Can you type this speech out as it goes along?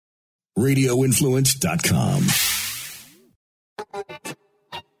RadioInfluence.com.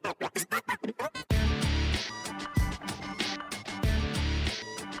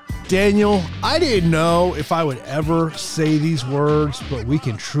 Daniel, I didn't know if I would ever say these words, but we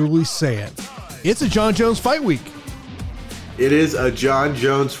can truly say it. It's a Jon Jones fight week. It is a Jon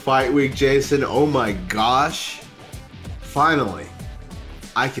Jones fight week, Jason. Oh my gosh. Finally,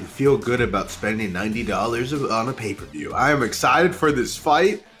 I can feel good about spending $90 on a pay-per-view. I am excited for this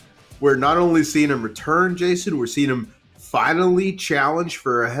fight. We're not only seeing him return, Jason, we're seeing him finally challenge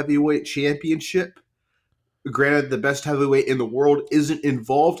for a heavyweight championship. Granted, the best heavyweight in the world isn't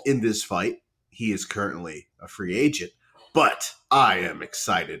involved in this fight. He is currently a free agent. But I am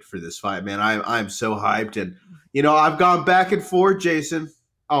excited for this fight, man. I'm so hyped. And, you know, I've gone back and forth, Jason.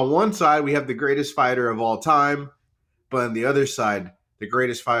 On one side, we have the greatest fighter of all time. But on the other side, the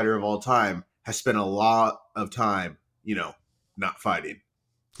greatest fighter of all time has spent a lot of time, you know, not fighting.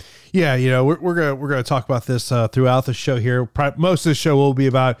 Yeah, you know, we're gonna talk about this throughout the show here. Most of the show will be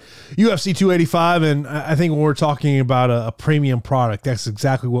about UFC 285, and I think when we're talking about a premium product, that's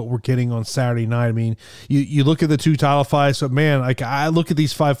exactly what we're getting on Saturday night. I mean, you look at the two title fights, but man, like I look at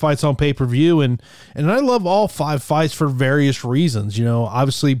these 5 fights on pay-per-view, and I love all 5 fights for various reasons. You know,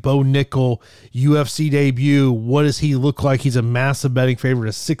 obviously Bo Nickel, UFC debut. What does he look like? He's a massive betting favorite,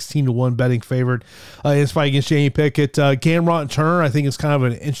 a 16-1 betting favorite in his fight against Jamie Pickett. Gamrot and Turner, I think it's kind of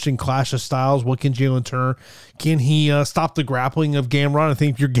an interesting clash of styles. What can Jalen Turner? Can he stop the grappling of Gamrot? I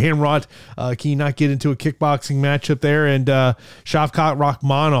think if you're Gamrot, can you not get into a kickboxing matchup there? And Shavkat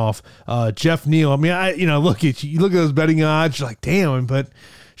Rakhmonov, Jeff Neal. I mean, you look at those betting odds, you're like, damn, but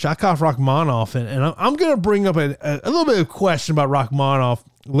Shavkat Rakhmonov, and I'm going to bring up a little bit of question about Rakhmonov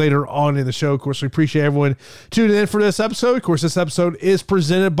later on in the show. Of course, we appreciate everyone tuning in for this episode. Of course, this episode is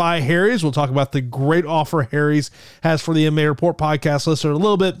presented by Harry's. We'll talk about the great offer Harry's has for the MMA Report podcast listener a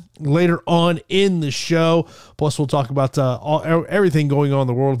little bit later on in the show. Plus, we'll talk about everything going on in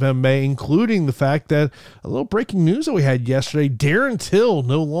the world of MMA, including the fact that a little breaking news that we had yesterday. Darren Till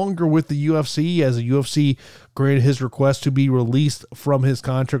no longer with the UFC, as the UFC granted his request to be released from his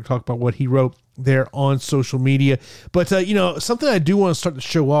contract. Talk about what he wrote there on social media. But, something I do want to start to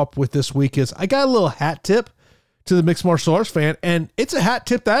show up with this week is I got a little hat tip to the mixed martial arts fan, and it's a hat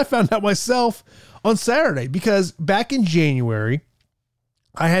tip that I found out myself on Saturday, because back in January,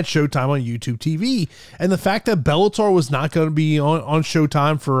 I had Showtime on YouTube TV, and the fact that Bellator was not going to be on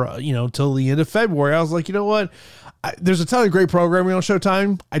Showtime for, till the end of February, I was like, you know what? There's a ton of great programming on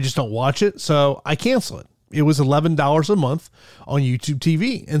Showtime. I just don't watch it, so I cancel it. It was $11 a month on YouTube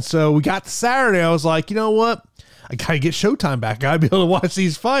TV. And so we got to Saturday. I was like, you know what? I got to get Showtime back. I got to be able to watch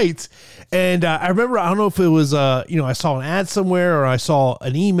these fights. And I remember, I don't know if it was, I saw an ad somewhere or I saw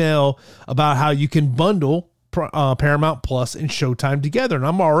an email about how you can bundle Paramount Plus and Showtime together. And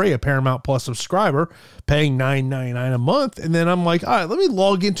I'm already a Paramount Plus subscriber, paying $9.99 a month. And then I'm like, all right, let me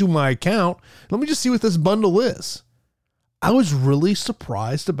log into my account. Let me just see what this bundle is. I was really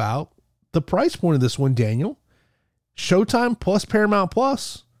surprised about the price point of this one, Daniel. Showtime plus Paramount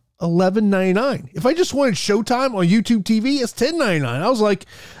Plus, $11.99. If I just wanted Showtime on YouTube TV, it's $10.99. I was like,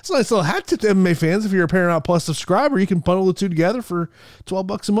 it's a nice little hat tip to MMA fans. If you're a Paramount Plus subscriber, you can bundle the two together for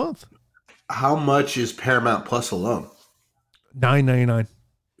 $12 a month. How much is Paramount Plus alone? $9.99.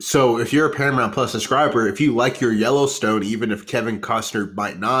 So if you're a Paramount Plus subscriber, if you like your Yellowstone, even if Kevin Costner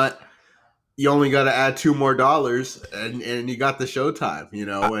might not, you only got to add $2 more and you got the Showtime,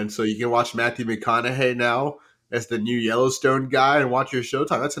 and so you can watch Matthew McConaughey now as the new Yellowstone guy and watch your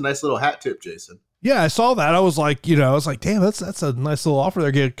Showtime. That's a nice little hat tip, Jason. Yeah, I saw that. I was like, damn, that's a nice little offer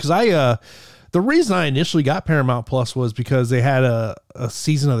there. Because the reason I initially got Paramount Plus was because they had a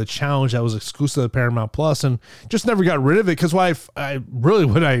season of the challenge that was exclusive to Paramount Plus, and just never got rid of it. Because what I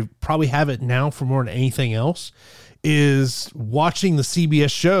probably have it now for more than anything else is watching the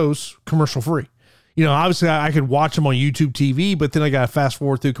CBS shows commercial free. Obviously I could watch them on YouTube TV, but then I got to fast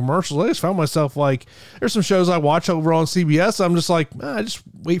forward through commercials. I just found myself like, there's some shows I watch over on CBS. I'm just like, I just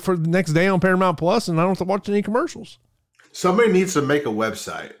wait for the next day on Paramount Plus and I don't have to watch any commercials. Somebody needs to make a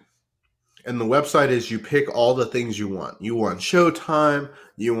website. And the website is you pick all the things you want. You want Showtime.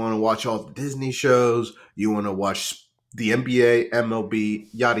 You want to watch all the Disney shows. You want to watch the NBA, MLB,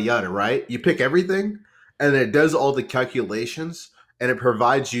 yada, yada, right? You pick everything. And it does all the calculations, and it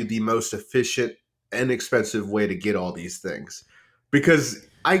provides you the most efficient and expensive way to get all these things. Because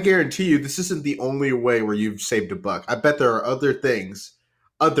I guarantee you, this isn't the only way where you've saved a buck. I bet there are other things,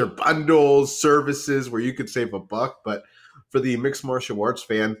 other bundles, services where you could save a buck. But for the mixed martial arts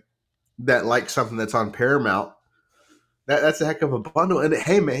fan that likes something that's on Paramount, That's a heck of a bundle. And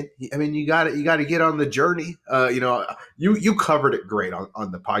hey, man, I mean, you got to get on the journey. You covered it great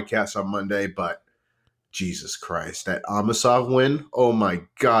on the podcast on Monday, but Jesus Christ, that Amasov win! Oh my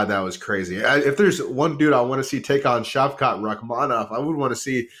God, that was crazy. If there's one dude I want to see take on Shavkat Rakhmonov, I would want to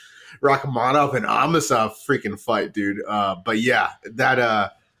see Rakhmonov and Amasov freaking fight, dude. But yeah,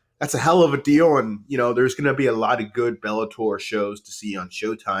 that's a hell of a deal, and there's going to be a lot of good Bellator shows to see on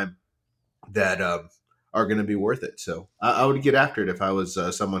Showtime that are going to be worth it. So I would get after it if I was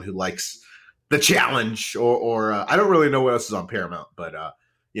someone who likes the challenge, or I don't really know what else is on Paramount, but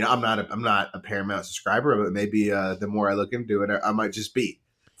I'm not a Paramount subscriber, but maybe the more I look into it, I might just be.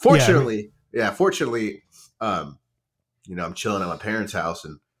 Fortunately, I'm chilling at my parents' house,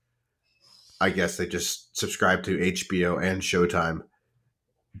 and I guess they just subscribe to HBO and Showtime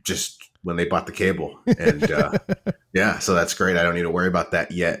just when they bought the cable, and yeah, so that's great. I don't need to worry about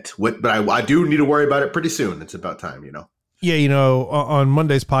that yet. But I do need to worry about it pretty soon. It's about time, Yeah, on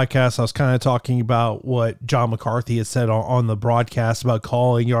Monday's podcast, I was kind of talking about what John McCarthy had said on the broadcast about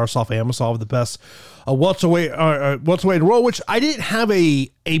calling Yaroslav Amosov the best welterweight in the world, which I didn't have a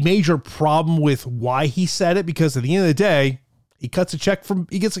major problem with why he said it, because at the end of the day, he gets a check from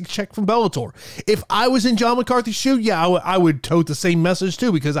Bellator. If I was in John McCarthy's shoe, yeah, I would tote the same message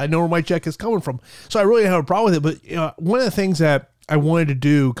too, because I know where my check is coming from. So I really don't have a problem with it. But one of the things that I wanted to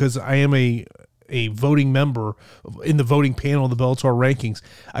do, because I am a voting member in the voting panel of the Bellator rankings,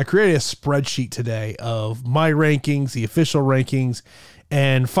 I created a spreadsheet today of my rankings, the official rankings,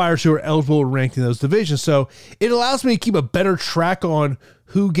 and fighters who are eligible ranked in those divisions. So it allows me to keep a better track on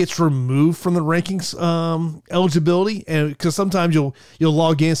who gets removed from the rankings eligibility, and because sometimes you'll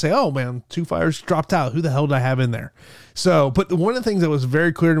log in and say, oh man, 2 fighters dropped out, who the hell did I have in there? So, but one of the things that was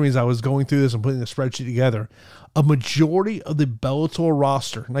very clear to me as I was going through this and putting the spreadsheet together, a majority of the Bellator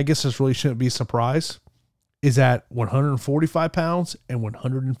roster, and I guess this really shouldn't be a surprise, is at 145 pounds and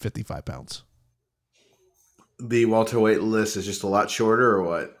 155 pounds. The welterweight list is just a lot shorter, or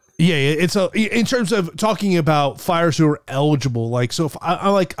what? Yeah, it's in terms of talking about fighters who are eligible. Like, so if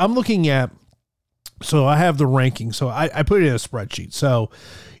I'm looking at, so I have the ranking. So I put it in a spreadsheet. So,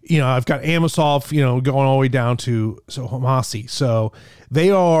 I've got Amosov, going all the way down to Homasi. So they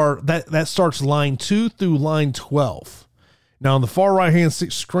are that starts line 2 through line 12. Now on the far right hand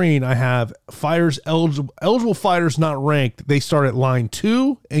screen, I have fighters eligible fighters not ranked. They start at line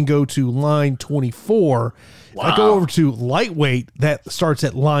 2 and go to line 24. Wow. If I go over to lightweight, that starts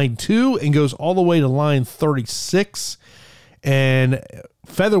at line 2 and goes all the way to line 36. And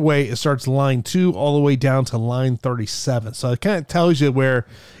featherweight, it starts line 2 all the way down to line 37. So it kind of tells you where,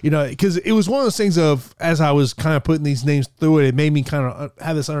 because it was one of those things of, as I was kind of putting these names through it, it made me kind of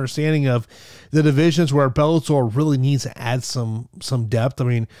have this understanding of the divisions where Bellator really needs to add some depth. I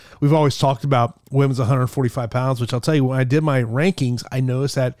mean, we've always talked about women's 145 pounds, which I'll tell you, when I did my rankings, I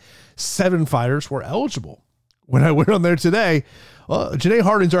noticed that 7 fighters were eligible. When I went on there today, Janae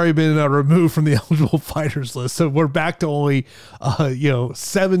Harding's already been removed from the eligible fighters list. So we're back to only,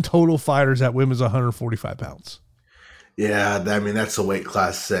 7 total fighters at women's 145 pounds. Yeah, I mean, that's a weight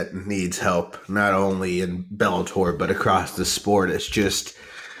class that needs help, not only in Bellator, but across the sport. It's just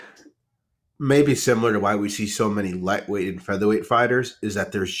maybe similar to why we see so many lightweight and featherweight fighters, is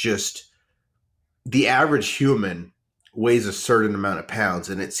that there's just the average human weighs a certain amount of pounds.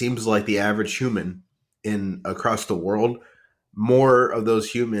 And it seems like the average human across the world, more of those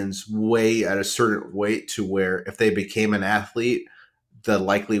humans weigh at a certain weight to where if they became an athlete, the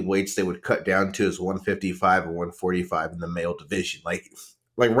likely weights they would cut down to is 155 or 145 in the male division. Like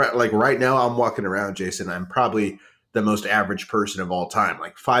right now, I'm walking around, Jason, I'm probably the most average person of all time,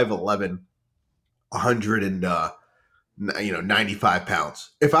 like 5'11", 195 pounds.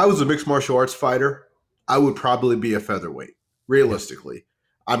 If I was a mixed martial arts fighter, I would probably be a featherweight, realistically.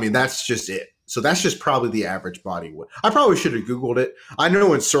 I mean, that's just it. So that's just probably the average body weight. I probably should have Googled it. I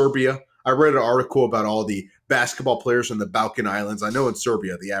know in Serbia, I read an article about all the basketball players in the Balkan Islands. I know in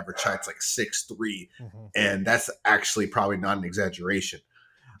Serbia, the average height's like 6'3", and that's actually probably not an exaggeration.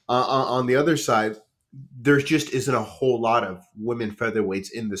 On the other side, there just isn't a whole lot of women featherweights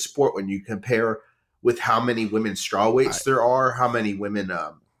in the sport when you compare with how many women strawweights there are, how many women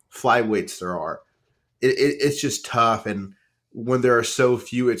flyweights there are. It's just tough, and when there are so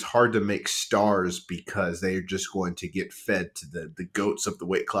few, it's hard to make stars because they're just going to get fed to the goats of the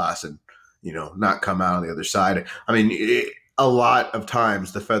weight class and, not come out on the other side. I mean, a lot of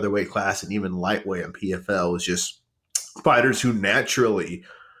times the featherweight class and even lightweight and PFL is just fighters who naturally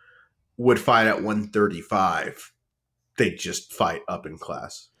would fight at 135. They just fight up in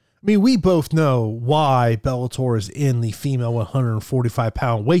class. I mean, we both know why Bellator is in the female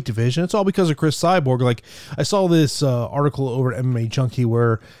 145-pound weight division. It's all because of Chris Cyborg. Like, I saw this article over at MMA Junkie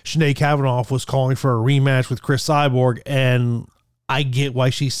where Sinead Kavanaugh was calling for a rematch with Chris Cyborg, and I get why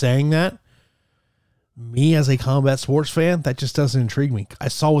she's saying that. Me, as a combat sports fan, that just doesn't intrigue me. I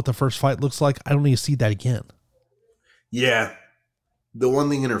saw what the first fight looks like. I don't need to see that again. Yeah. The one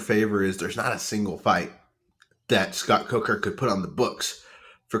thing in her favor is there's not a single fight that Scott Coker could put on the books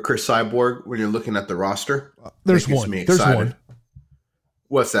for Chris Cyborg when you're looking at the roster. There's one. There's one.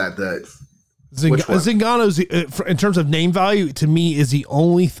 What's that? Zingano's, in terms of name value, to me, is the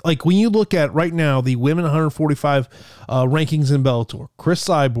only, like, when you look at right now the women 145 rankings in Bellator, Chris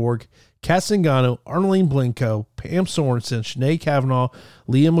Cyborg, Kat Zingano, Arlene Blencowe, Pam Sorensen, Sinead Kavanaugh,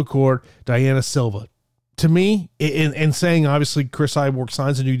 Leah McCord, Diana Silva. To me, and saying obviously Chris Cyborg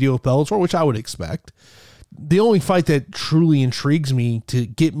signs a new deal with Bellator, which I would expect, the only fight that truly intrigues me to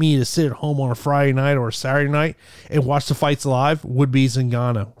get me to sit at home on a Friday night or a Saturday night and watch the fights live would be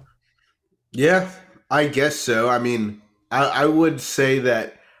Zingano. Yeah, I guess so. I mean, I would say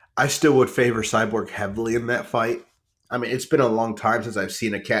that I still would favor Cyborg heavily in that fight. I mean, it's been a long time since I've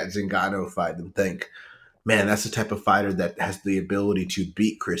seen a Kat Zingano fight and think, man, that's the type of fighter that has the ability to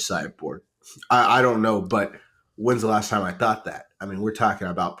beat Chris Cyborg. I don't know, but when's the last time I thought that? I mean, we're talking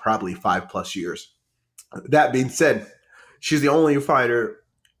about probably 5+ years. That being said, she's the only fighter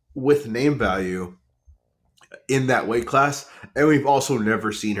with name value in that weight class, and we've also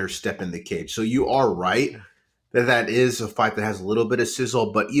never seen her step in the cage. So you are right that is a fight that has a little bit of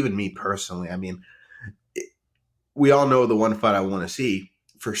sizzle, but even me personally, I mean, we all know the one fight I want to see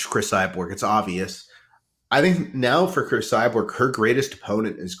for Chris Cyborg. It's obvious. I think now for Chris Cyborg, her greatest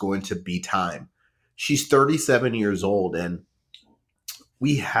opponent is going to be time. She's 37 years old, and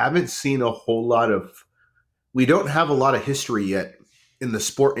we haven't seen a whole lot of – we don't have a lot of history yet in the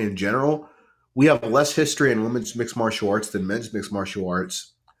sport in general. We have less history in women's mixed martial arts than men's mixed martial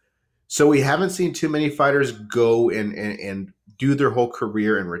arts. So we haven't seen too many fighters go and do their whole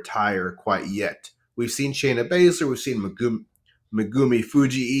career and retire quite yet. We've seen Shayna Baszler. We've seen Megumi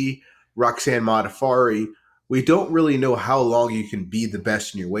Fujii, Roxanne Modafferi. We don't really know how long you can be the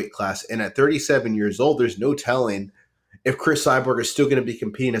best in your weight class. And at 37 years old, there's no telling if Chris Cyborg is still going to be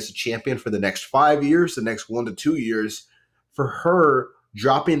competing as a champion for the next 5 years, the next 1 to 2 years. For her,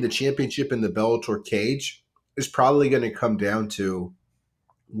 dropping the championship in the Bellator cage is probably going to come down to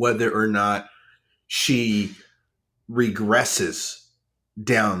whether or not she regresses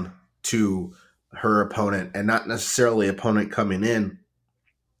down to her opponent and not necessarily opponent coming in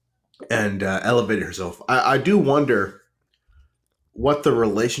and elevating herself. I do wonder what the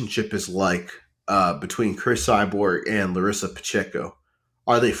relationship is like between Chris Cyborg and Larissa Pacheco.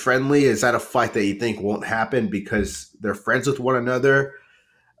 Are they friendly? Is that a fight that you think won't happen because they're friends with one another?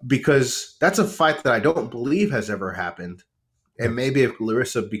 Because that's a fight that I don't believe has ever happened. And maybe if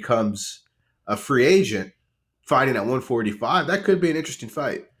Larissa becomes a free agent fighting at 145, that could be an interesting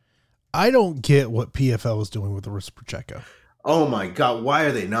fight. I don't get what PFL is doing with Larissa Pacheco. Oh my God, why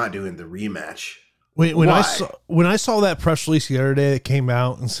are they not doing the rematch? When I saw that press release the other day that came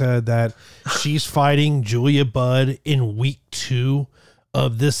out and said that she's fighting Julia Budd in week 2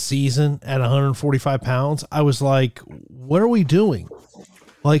 of this season at 145 pounds, I was like, what are we doing?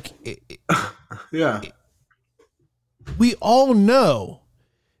 Like, yeah. We all know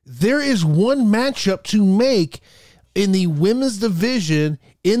there is one matchup to make in the women's division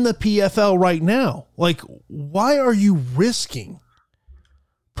in the PFL right now. Like, why are you risking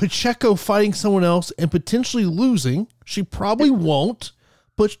Pacheco fighting someone else and potentially losing? She probably won't,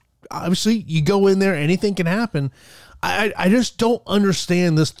 but obviously you go in there, anything can happen. I just don't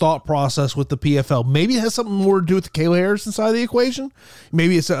understand this thought process with the PFL. Maybe it has something more to do with the Kayla Harrison side of the equation.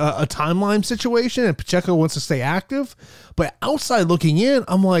 Maybe it's a timeline situation and Pacheco wants to stay active. But outside looking in,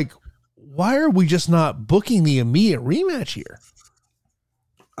 I'm like, why are we just not booking the immediate rematch here?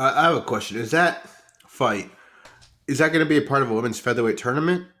 I have a question. Is that fight, is that going to be a part of a women's featherweight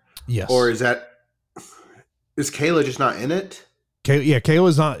tournament? Yes. Or is Kayla just not in it?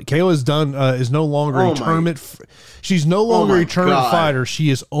 Kayla's not. Kayla's done. Is no longer a tournament. She's no longer a tournament fighter. She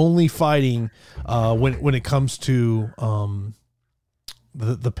is only fighting when it comes to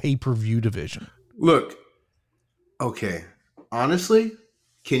the pay-per-view division. Look, okay. Honestly,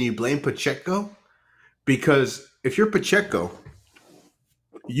 can you blame Pacheco? Because if you're Pacheco,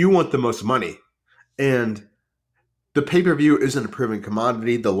 you want the most money, and the pay-per-view isn't a proven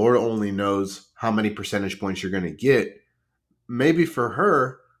commodity. The Lord only knows how many percentage points you're going to get. Maybe for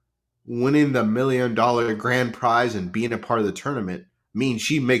her, winning the $1 million grand prize and being a part of the tournament means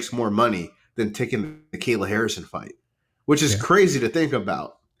she makes more money than taking the Kayla Harrison fight, which is crazy to think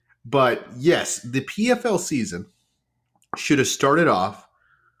about. But yes, the PFL season should have started off.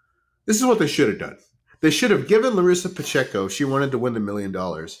 This is what they should have done. They should have given Larissa Pacheco, if she wanted to win the $1 million,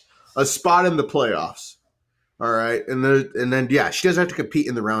 a spot in the playoffs. All right. And then, yeah, she doesn't have to compete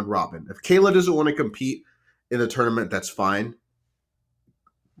in the round robin. If Kayla doesn't want to compete in the tournament, that's fine.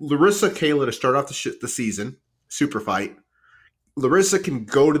 Larissa, Kayla to start off the season, super fight. Larissa can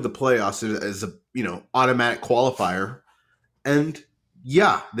go to the playoffs as a automatic qualifier, and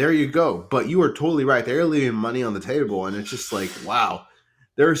yeah, there you go. But you are totally right. They're leaving money on the table, and it's just like, wow,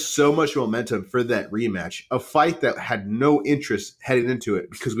 there's so much momentum for that rematch. A fight that had no interest heading into it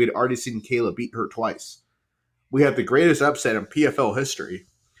because we had already seen Kayla beat her twice. We have the greatest upset in PFL history,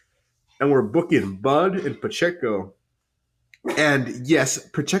 and we're booking Bud and Pacheco. And yes,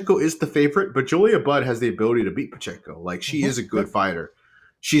 Pacheco is the favorite, but Julia Budd has the ability to beat Pacheco. Like, she is a good fighter.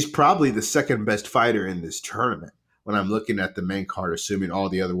 She's probably the second best fighter in this tournament when I'm looking at the main card, assuming all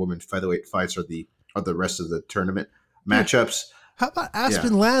the other women featherweight fights are the rest of the tournament matchups. How about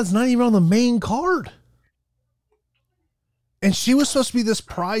Aspen Ladd's not even on the main card? And she was supposed to be this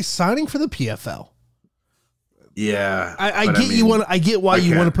prize signing for the PFL. Yeah. I get why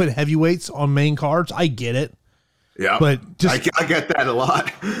you want to put heavyweights on main cards. I get it. Yeah, but just I get that a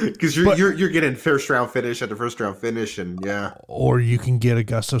lot because you're getting first round finish after first round finish, and yeah, or you can get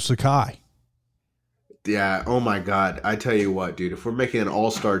Augusto Sakai. Yeah, oh my God, I tell you what, dude, if we're making an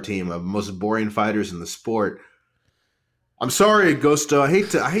all-star team of most boring fighters in the sport, I'm sorry, Augusto,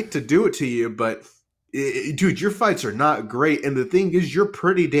 I hate to do it to you, but dude, your fights are not great, and the thing is, you're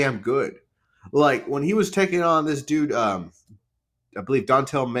pretty damn good. Like when he was taking on this dude, I believe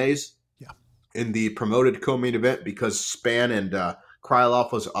Dontel Mays. In the promoted co-main event because Span and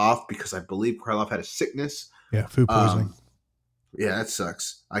Krylov was off because I believe Krylov had a sickness. Yeah, food poisoning. Yeah, that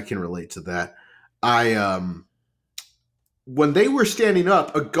sucks. I can relate to that. When they were standing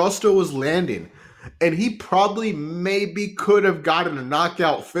up, Augusto was landing, and he probably maybe could have gotten a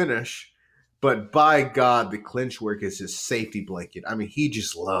knockout finish, but by God, the clinch work is his safety blanket. I mean, he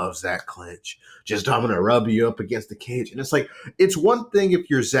just loves that clinch. Just, I'm going to rub you up against the cage. And it's like, it's one thing if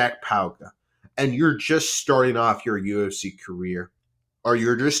you're Zach Pauga, and you're just starting off your UFC career, or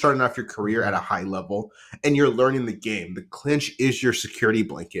you're just starting off your career at a high level, and you're learning the game. The clinch is your security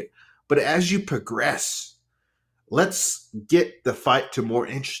blanket. But as you progress, let's get the fight to more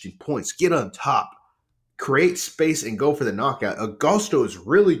interesting points. Get on top, create space, and go for the knockout. Augusto is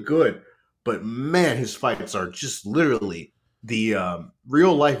really good, but man, his fights are just literally the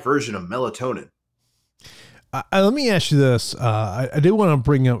real-life version of melatonin. Let me ask you this. I do want to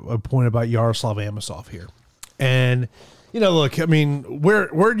bring up a point about Yaroslav Amosov here. And, look, I mean,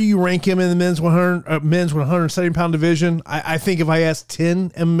 where do you rank him in the men's 170-pound division? I think if I asked 10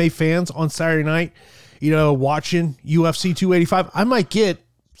 MMA fans on Saturday night, watching UFC 285, I might get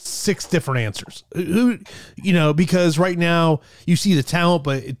 6 different answers. Because right now you see the talent,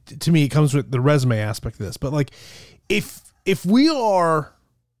 but to me, it comes with the resume aspect of this. But, like, if we are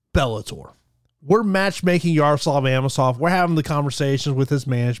Bellator, we're matchmaking Yaroslav Amosov. We're having the conversations with his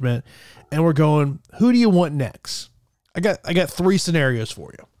management, and we're going, who do you want next? I got 3 scenarios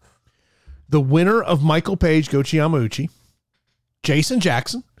for you. The winner of Michael Page, Goichi Yamauchi, Jason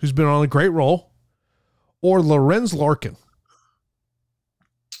Jackson, who's been on a great roll, or Lorenz Larkin.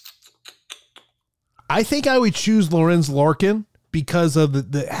 I think I would choose Lorenz Larkin because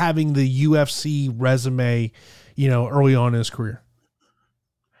of the having the UFC resume, early on in his career.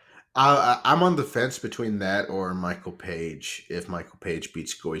 I'm on the fence between that or Michael Page. If Michael Page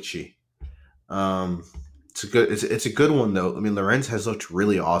beats Goichi, it's a good one though. I mean, Lorenz has looked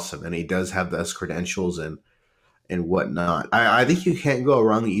really awesome, and he does have those credentials and whatnot. I think you can't go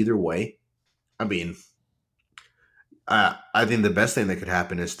wrong either way. I mean, I think the best thing that could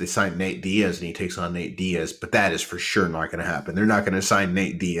happen is they sign Nate Diaz and he takes on Nate Diaz, but that is for sure not going to happen. They're not going to sign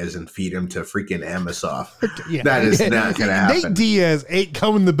Nate Diaz and feed him to freaking Amosov. Yeah. That is not going to happen. Nate Diaz ain't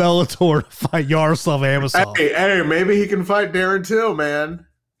coming to Bellator to fight Yaroslav Amosov. Hey, maybe he can fight Darren Till, man.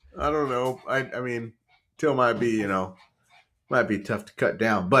 I don't know. I mean, Till might be tough to cut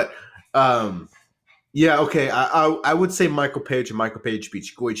down, but yeah, okay. I would say Michael Page, and Michael Page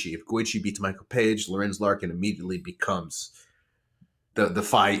beats Goichi. If Goichi beats Michael Page, Lorenz Larkin immediately becomes the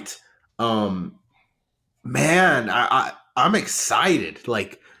fight. Man, I'm excited.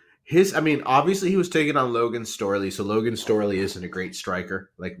 Like obviously he was taking on Logan Storley, so Logan Storley isn't a great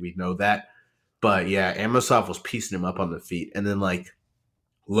striker, like we know that. But yeah, Amosov was piecing him up on the feet, and then like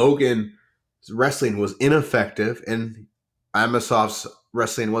Logan's wrestling was ineffective, and Amosov's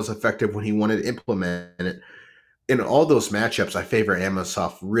wrestling was effective when he wanted to implement it. In all those matchups, I favor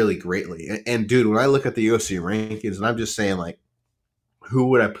Amosov really greatly. And dude, when I look at the UFC rankings, and I'm just saying, like, who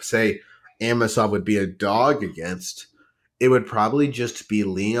would I say Amosov would be a dog against, it would probably just be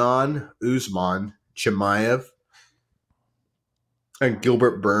Leon, Usman, Chimaev, and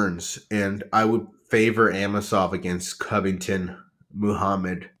Gilbert Burns. And I would favor Amosov against Covington,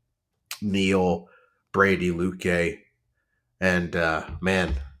 Muhammad, Neal, Brady, Luque. And,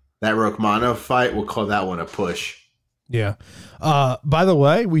 man, that Rachmanov fight, we'll call that one a push. Yeah. By the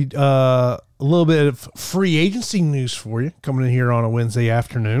way, a little bit of free agency news for you coming in here on a Wednesday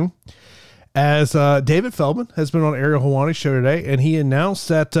afternoon. As David Feldman has been on Ariel Helwani's show today, and he announced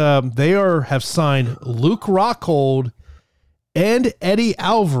that they have signed Luke Rockhold and Eddie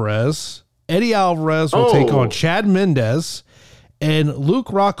Alvarez. Eddie Alvarez will take on Chad Mendez, and Luke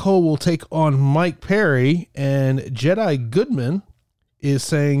Rockhold will take on Mike Perry. And Jedi Goodman is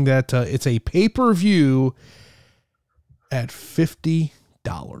saying that it's a pay-per-view at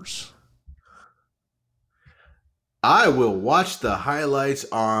 $50. I will watch the highlights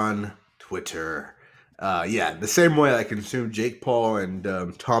on Twitter. The same way I consume Jake Paul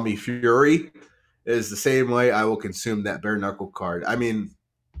and Tommy Fury is the same way I will consume that bare knuckle card. I mean,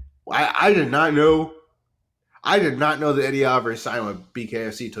 I did not know that Eddie Alvarez signed with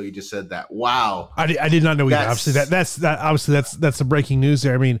BKFC until you just said that. Wow. I did not know either. Obviously that's the breaking news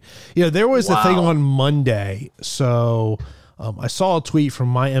there. I mean, there was a thing on Monday. So I saw a tweet from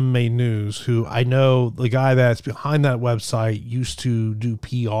My MMA News, who I know the guy that's behind that website used to do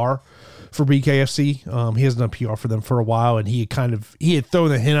PR for BKFC. He hasn't done PR for them for a while, and he had thrown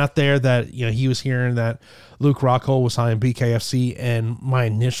the hint out there that he was hearing that Luke Rockhold was signing BKFC, and my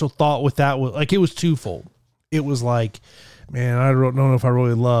initial thought with that was it was twofold. It was like, man, I don't know if I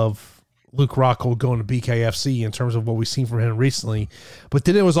really love Luke Rockhold going to BKFC in terms of what we've seen from him recently, but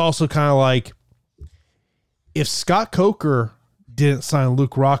then it was also kind of like, if Scott Coker didn't sign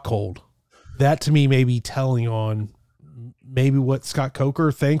Luke Rockhold, that to me may be telling on maybe what Scott Coker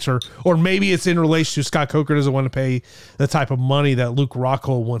thinks, or maybe it's in relation to Scott Coker doesn't want to pay the type of money that Luke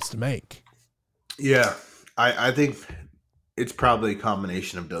Rockhold wants to make. Yeah, I think it's probably a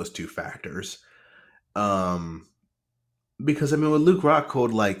combination of those two factors. Because I mean, with Luke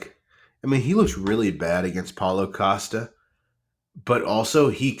Rockhold, he looks really bad against Paulo Costa, but also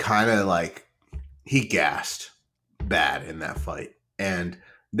he kind of he gassed bad in that fight. And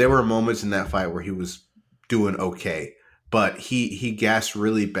there were moments in that fight where he was doing okay, but he gassed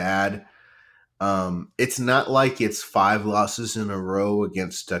really bad. It's not like it's 5 losses in a row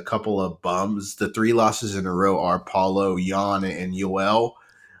against a couple of bums. The 3 losses in a row are Paulo, Jan, and Yoel.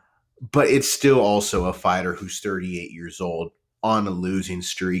 But it's still also a fighter who's 38 years old, on a losing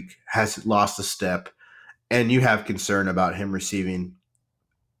streak, has lost a step, and you have concern about him receiving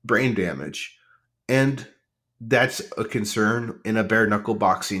brain damage. And that's a concern in a bare knuckle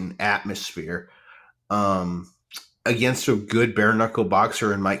boxing atmosphere against a good bare knuckle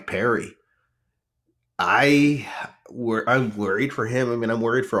boxer in Mike Perry. I'm worried for him. I mean, I'm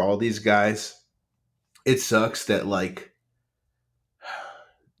worried for all these guys. It sucks that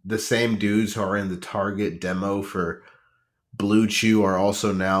the same dudes who are in the target demo for Blue Chew are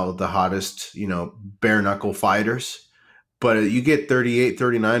also now the hottest, bare knuckle fighters. But you get 38,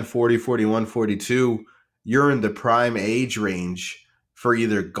 39, 40, 41, 42, you're in the prime age range for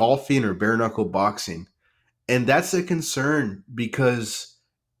either golfing or bare knuckle boxing. And that's a concern, because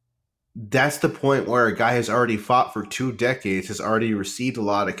that's the point where a guy has already fought for 2 decades, has already received a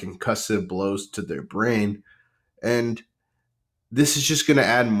lot of concussive blows to their brain. And this is just going to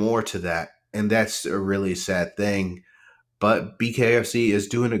add more to that. And that's a really sad thing. But BKFC is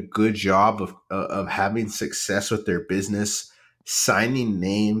doing a good job of having success with their business, signing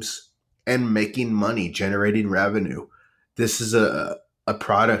names, and making money, generating revenue. This is a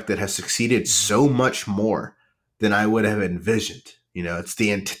product that has succeeded so much more than I would have envisioned. It's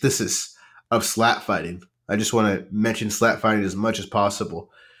the antithesis of slap fighting. I just want to mention slap fighting as much as possible.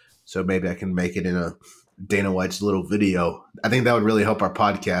 So maybe I can make it in a Dana White's little video. I think that would really help our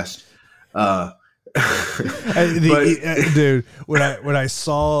podcast. Dude, when I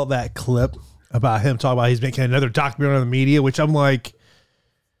saw that clip about him talking about he's making another documentary on the media, which I'm like,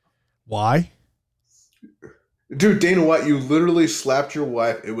 why? Dude, Dana White, you literally slapped your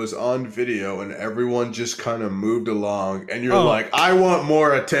wife. It was on video, and everyone just kind of moved along. And you're like, I want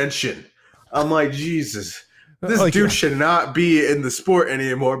more attention. I'm like, Jesus. This dude should not be in the sport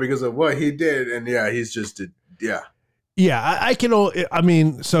anymore because of what he did. And he's just Yeah, I can. I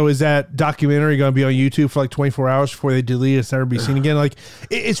mean, so is that documentary going to be on YouTube for 24 hours before they delete it? It's never be seen again.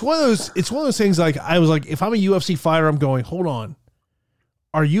 It's one of those. It's one of those things. I was like, if I'm a UFC fighter, I'm going, hold on.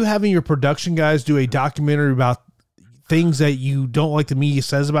 Are you having your production guys do a documentary about things that you don't like the media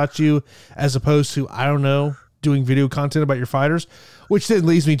says about you, as opposed to, I don't know, doing video content about your fighters, which then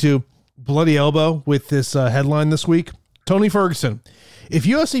leads me to Bloody Elbow with this headline this week. Tony Ferguson, if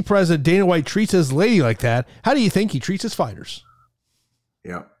UFC president Dana White treats his lady like that, how do you think he treats his fighters?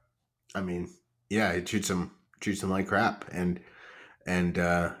 Yeah. I mean, yeah, he treats them like crap. And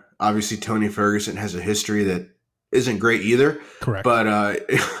obviously Tony Ferguson has a history that isn't great either. Correct. But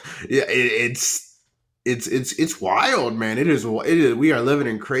yeah, it's wild, man. It is. We are living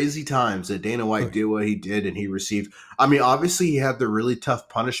in crazy times that Dana White did what he did, and he received. I mean, obviously, he had the really tough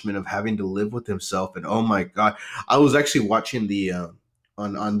punishment of having to live with himself. And oh my God, I was actually watching the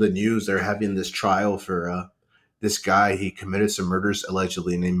on the news. They're having this trial for this guy. He committed some murders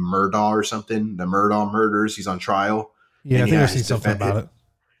allegedly named Murdaugh or something. The Murdaugh murders. He's on trial. Yeah, I think I've seen something about it.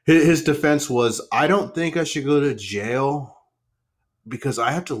 His defense was, I don't think I should go to jail because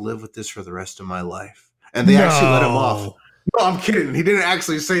I have to live with this for the rest of my life. And they actually let him off. No, I'm kidding. He didn't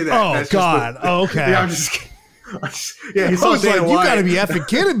actually say that. Oh, that's God. Okay. Yeah, I'm just kidding. Yeah, he saw Dana White. You got to be effing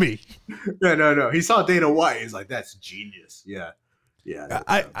kidding me. No. He saw Dana White. He's like, that's genius. Yeah.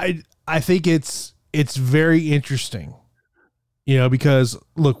 I think it's very interesting, because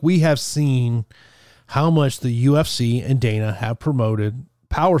look, we have seen how much the UFC and Dana have promoted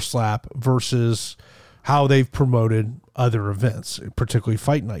Power Slap versus how they've promoted other events, particularly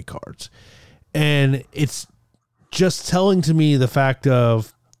fight night cards. And it's just telling to me the fact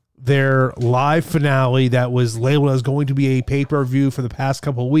of their live finale that was labeled as going to be a pay-per-view for the past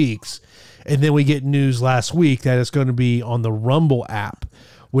couple of weeks. And then we get news last week that it's going to be on the Rumble app,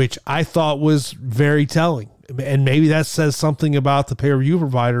 which I thought was very telling. And maybe that says something about the pay-per-view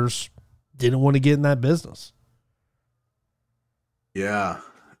providers didn't want to get in that business. Yeah.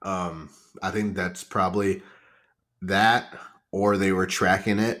 I think that's probably that, or they were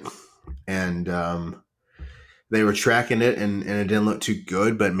tracking it and it didn't look too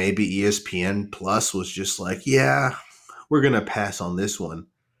good, but maybe ESPN Plus was just like, yeah, we're going to pass on this one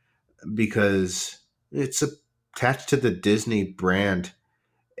because it's attached to the Disney brand,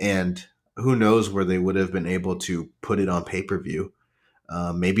 and who knows where they would have been able to put it on pay-per-view.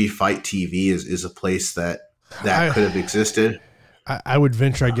 Maybe Fight TV is a place that could have existed. I would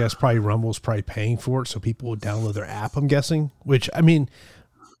venture, I guess, probably Rumble's probably paying for it, so people would download their app, I'm guessing, which, I mean,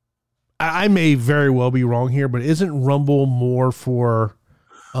 I may very well be wrong here, but isn't Rumble more for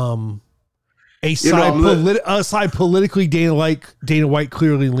a side politically Dana White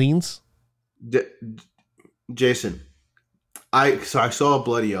clearly leans? Jason, I saw a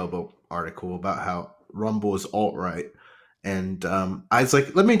Bloody Elbow article about how Rumble is alt-right. And I was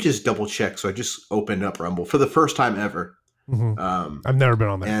like, let me just double check. So I just opened up Rumble for the first time ever. Mm-hmm. I've never been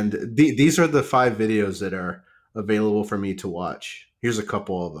on there. And these are the 5 videos that are available for me to watch. Here's a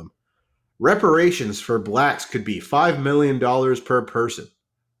couple of them. Reparations for blacks could be $5 million per person.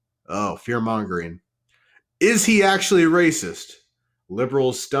 Oh, fear-mongering. Is he actually racist?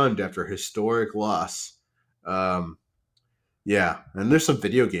 Liberals stunned after historic loss. Yeah, and there's some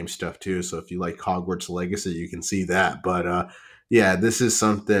video game stuff too. So if you like Hogwarts Legacy, you can see that. But yeah, this is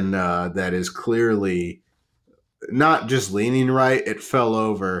something that is clearly not just leaning right. It fell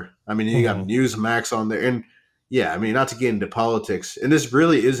over. I mean, you got Newsmax on there, and yeah, I mean, not to get into politics, and this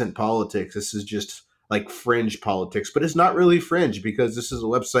really isn't politics. This is just like fringe politics, but it's not really fringe because this is a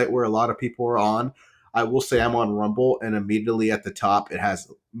website where a lot of people are on. I will say I'm on Rumble, and immediately at the top it has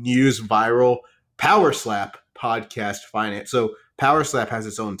news, viral, Power Slap, podcast, finance. So Power Slap has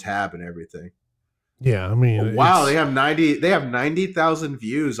its own tab and everything. Yeah, I mean, wow, they have 90,000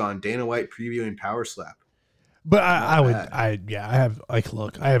 views on Dana White previewing Power Slap. But I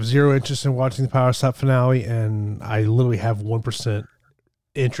have zero interest in watching the Power Slap finale, and I literally have 1%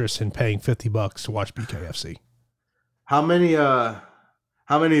 interest in paying $50 to watch BKFC. How many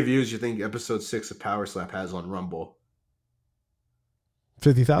views do you think episode 6 of Power Slap has on Rumble?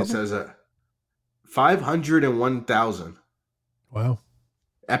 50,000? It says 501,000. Wow.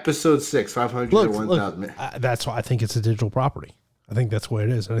 Episode 6, 501,000. That's why I think it's a digital property. I think that's what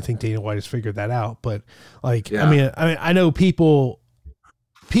it is, and I think Dana White has figured that out. But like, yeah. I mean, I know people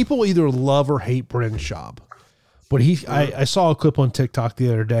either love or hate Brendan Schaub, but I saw a clip on TikTok the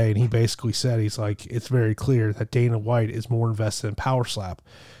other day, and he basically said he's like, it's very clear that Dana White is more invested in Power Slap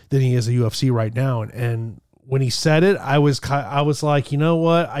than he is in UFC right now. And when he said it, I was like, you know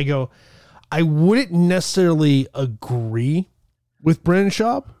what? I wouldn't necessarily agree with Brendan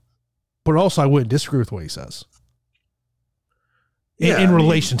Schaub, but also I wouldn't disagree with what he says. Yeah, in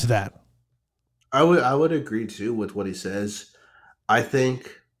relation to that, I would agree too with what he says. I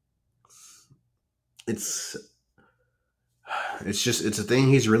think it's a thing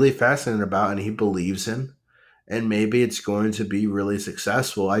he's really fascinated about and he believes in, and maybe it's going to be really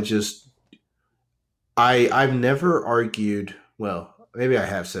successful. I've never argued, well, maybe I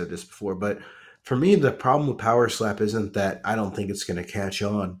have said this before, but for me the problem with Power Slap isn't that I don't think it's going to catch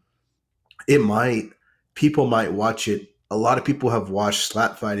on. It might. People might watch it. A lot of people have watched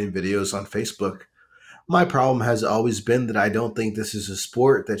slap fighting videos on Facebook. My problem has always been that I don't think this is a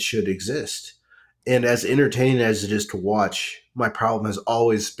sport that should exist. And as entertaining as it is to watch, my problem has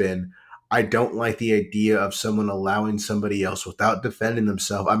always been I don't like the idea of someone allowing somebody else without defending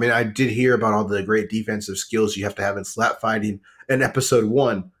themselves. I mean, I did hear about all the great defensive skills you have to have in slap fighting in episode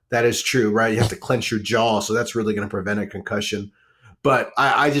one. That is true, right? You have to clench your jaw, so that's really going to prevent a concussion. But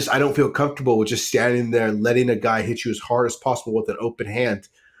I don't feel comfortable with just standing there letting a guy hit you as hard as possible with an open hand.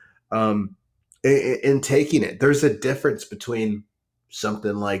 Um, in taking it. There's a difference between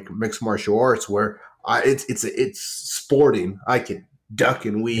something like mixed martial arts where it's sporting. I can duck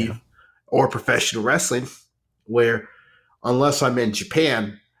and Yeah. weave, or professional wrestling where unless I'm in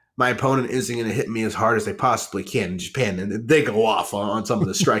Japan, my opponent isn't going to hit me as hard as they possibly can in Japan, and they go off on some of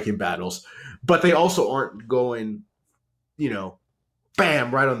the striking battles. But they also aren't going, you know,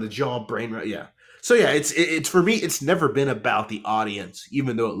 bam, right on the jaw, brain, right? Yeah. So yeah, it's for me. It's never been about the audience,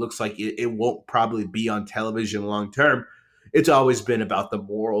 even though it looks like it won't probably be on television long term. It's always been about the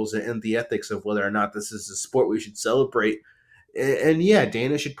morals and the ethics of whether or not this is a sport we should celebrate. And yeah,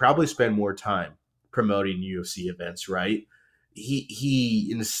 Dana should probably spend more time promoting UFC events, right? He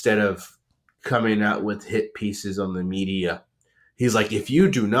instead of coming out with hit pieces on the media, he's like, if you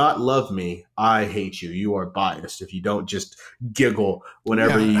do not love me, I hate you. You are biased. If you don't just giggle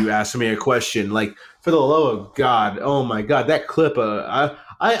whenever Yeah. you ask me a question, like for the love of God, oh my God, that clip.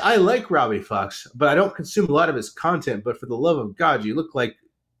 I like Robbie Fox, but I don't consume a lot of his content. But for the love of God, you look like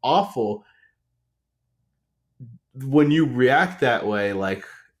awful when you react that way. Like,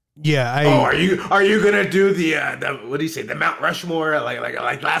 Yeah. oh, I, are you gonna do the what do you say, the Mount Rushmore?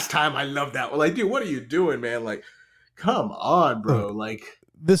 Like last time, I love that. Well, like, dude, what are you doing, man? Like, come on, bro. look, Like,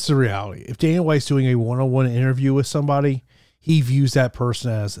 this is the reality. If Dana White's doing a one-on-one interview with somebody, he views that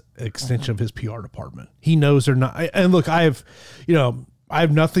person as an extension of his PR department. He knows they're not. And look, I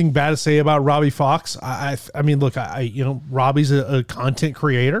have nothing bad to say about Robbie Fox. I mean, look, Robbie's a content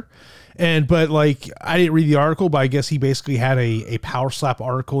creator, but like, I didn't read the article, but I guess he basically had a power slap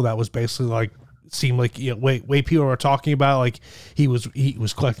article that was basically like, seemed like, way people are talking about, like he was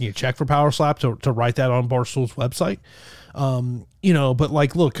collecting a check for power slap to write that on Barstool's website. But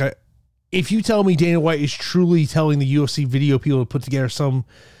like, look, if you tell me Dana White is truly telling the UFC video people to put together some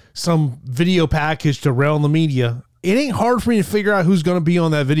video package to rail on the media, it ain't hard for me to figure out who's going to be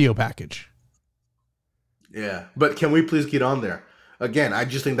on that video package. yeah, but can we please get on there? Again, I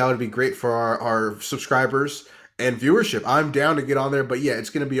just think that would be great for our subscribers and viewership. I'm down to get on there, but yeah, it's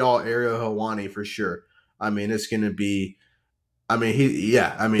going to be all Ariel Helwani for sure. I mean, it's going to be. I mean,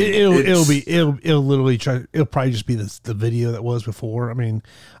 yeah. I mean, It'll literally it'll probably just be the video that was before. I mean,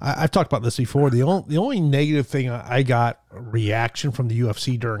 I've talked about this before. The only negative thing I got a reaction from the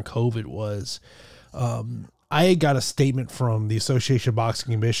UFC during COVID was, I got a statement from the Association of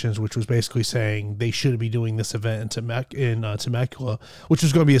Boxing Commissions, which was basically saying they shouldn't be doing this event in Temecula, which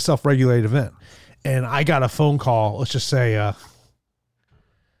was going to be a self-regulated event. And I got a phone call. Let's just say a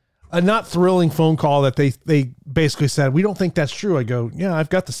not thrilling phone call that they basically said, we don't think that's true. I go, yeah, I've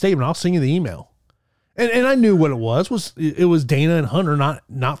got the statement. I'll send you the email. And I knew what it was it was Dana and Hunter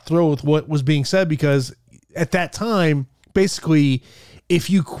not thrilled with what was being said, because at that time, basically, if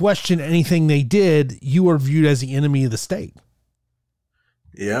you question anything they did, you are viewed as the enemy of the state.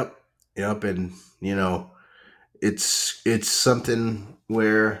 Yep, yep, and it's something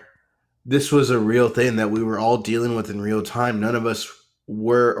where this was a real thing that we were all dealing with in real time. None of us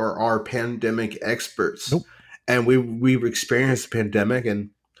were or are pandemic experts, Nope. and we've experienced the pandemic, and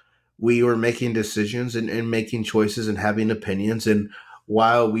we were making decisions and making choices and having opinions. And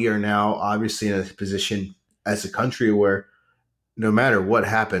while we are now obviously in a position as a country where no matter what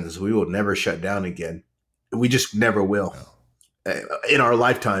happens, we will never shut down again. We just never will. In our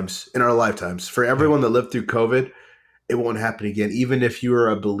lifetimes. For everyone that lived through COVID, it won't happen again. Even if you are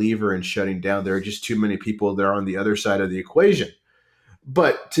a believer in shutting down, there are just too many people that are on the other side of the equation.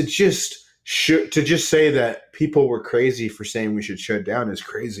 But to just say that people were crazy for saying we should shut down is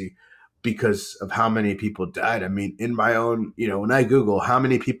crazy, because of how many people died. I mean, in my own, when I Google how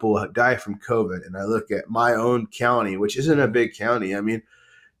many people die from COVID, and I look at my own county, which isn't a big county, I mean,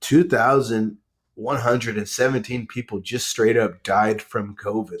 2,117 people just straight up died from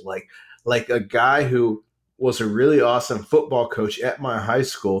COVID. Like a guy who was a really awesome football coach at my high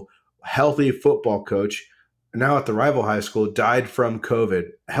school, healthy football coach, now at the rival high school, died from COVID.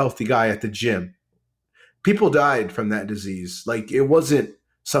 Healthy guy at the gym. People died from that disease. Like, it wasn't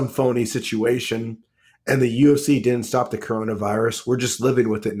some phony situation. and the UFC didn't stop the coronavirus. We're just living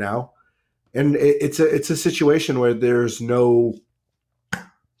with it now, and it's a situation where there's no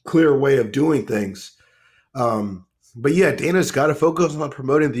clear way of doing things. But yeah, Dana's got to focus on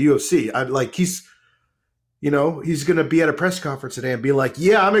promoting the UFC. I like he's going to be at a press conference today and be like,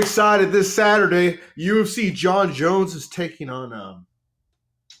 "Yeah, I'm excited. This Saturday, UFC John Jones is taking on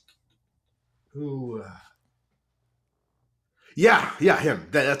who? Yeah, him.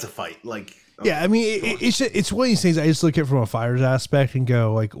 That's a fight. Like, Yeah, I mean, it's one of these things. I just look at it from a fighters aspect and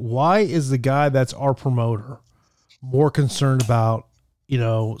go, like, why is the guy that's our promoter more concerned about,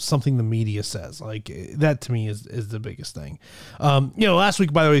 something the media says? Like, that to me is the biggest thing. Last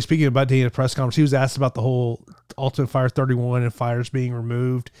week, by the way, speaking about Dana press conference, he was asked about the whole Ultimate Fire 31 and fighters being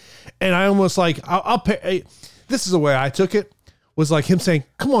removed, and I almost like I'll pay. This is the way I took it. Was like him saying,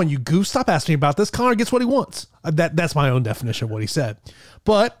 "Come on, you goose, stop asking me about this. Conor gets what he wants." That's my own definition of what he said,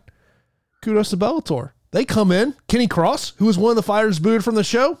 but. Kudos to Bellator. They come in. Kenny Cross, who was one of the fighters booed from the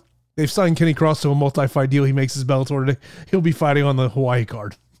show, they've signed Kenny Cross to a multi-fight deal. He makes his Bellator today. He'll be fighting on the Hawaii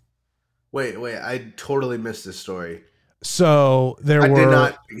card. Wait, I totally missed this story. So there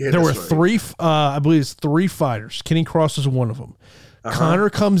were story. three, I believe it's 3 fighters. Kenny Cross is one of them. Conor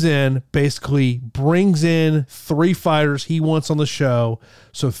comes in, basically brings in 3 fighters he wants on the show.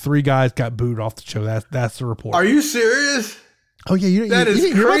 So 3 guys got booed off the show. That's the report. Are you serious? Oh yeah, that is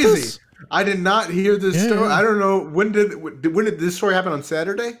you crazy. I did not hear this story. I don't know when did this story happen on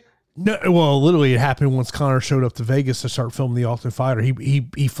Saturday? No, well, literally, it happened once Conor showed up to Vegas to start filming The Ultimate Fighter.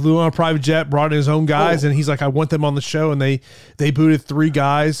 He flew on a private jet, brought in his own guys, and he's like, "I want them on the show." And they booted 3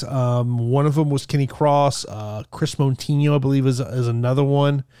 guys. One of them was Kenny Cross. Chris Montino, I believe, is another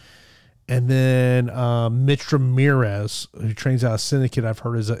one, and then Mitch Ramirez, who trains out of Syndicate, I've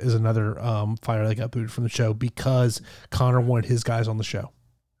heard is another fighter that got booted from the show because Conor wanted his guys on the show.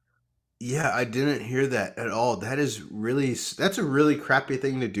 Yeah, I didn't hear that at all. That's a really crappy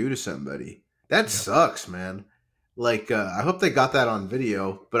thing to do to somebody. That sucks, man. Like, I hope they got that on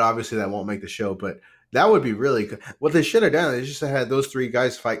video, but obviously that won't make the show. But that would be really good. What they should have done is just had those 3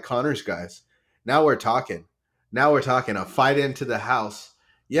 guys fight Conor's guys. Now we're talking. A fight into the house.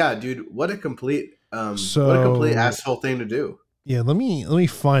 Yeah, dude, what a complete asshole thing to do. Yeah, let me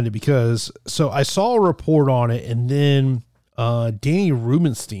find it because I saw a report on it, and then Danny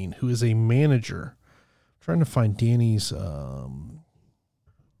Rubenstein, who is a manager, I'm trying to find Danny's, I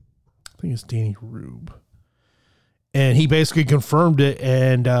think it's Danny Rube. And he basically confirmed it.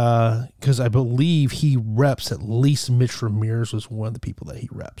 And, cause I believe he reps at least Mitch Ramirez was one of the people that he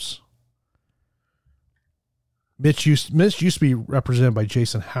reps. Mitch used to be represented by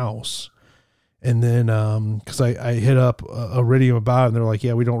Jason House. And then, cause I hit up Iridium about it and they're like,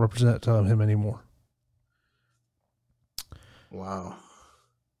 yeah, we don't represent him anymore. Wow.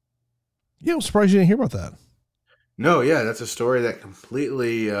 Yeah, I'm surprised you didn't hear about that. No, yeah, that's a story that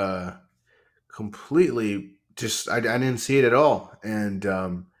completely just I didn't see it at all, and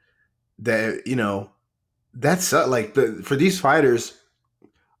that's like for these fighters.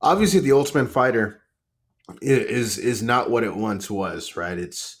 Obviously, the Ultimate Fighter is not what it once was, right?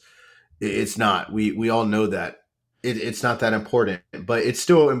 It's not. We all know that. It's not that important, but it's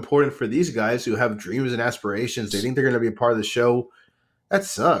still important for these guys who have dreams and aspirations. They think they're going to be a part of the show. That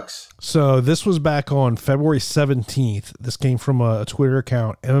sucks. So this was back on February 17th. This came from a Twitter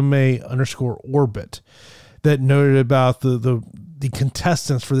account, MMA_orbit, that noted about the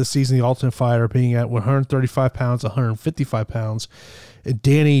contestants for this season, the Ultimate Fighter, being at 135 pounds, 155 pounds. And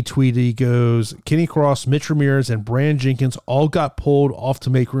Danny tweeted, he goes, Kenny Cross, Mitch Ramirez, and Brandon Jenkins all got pulled off to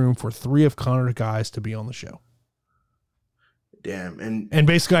make room for 3 of Conor's guys to be on the show. Damn. And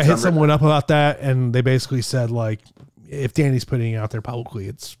basically I hit someone up about that, and they basically said, like, if Danny's putting it out there publicly,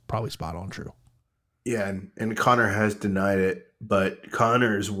 it's probably spot on true. Yeah, and Conor has denied it, but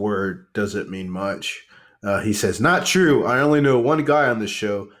Conor's word doesn't mean much. He says, not true. I only know 1 guy on this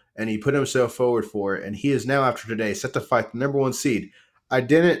show, and he put himself forward for it, and he is now, after today, set to fight the number 1 seed. I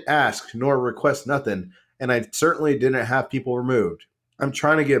didn't ask nor request nothing, and I certainly didn't have people removed. I'm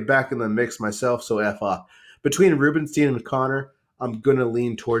trying to get back in the mix myself, so F off. Between Rubenstein and Conor, I'm going to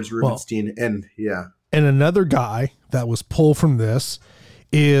lean towards Rubenstein, and yeah. And another guy that was pulled from this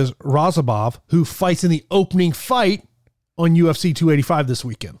is Razabov, who fights in the opening fight on UFC 285 this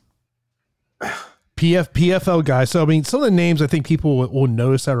weekend. PFL guy. So, I mean, some of the names I think people will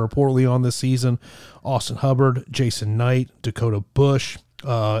notice that are reportedly on this season: Austin Hubbard, Jason Knight, Dakota Bush,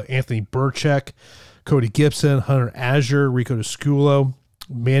 Anthony Burchek, Cody Gibson, Hunter Azure, Rico Desculo,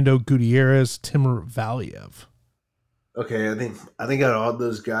 Mando Gutierrez, Timur Valiev. Okay, I think out of all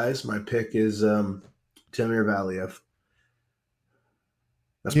those guys, my pick is Timur Valiev.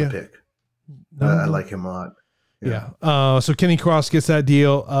 That's my pick. I like him a lot. Yeah. So Kenny Cross gets that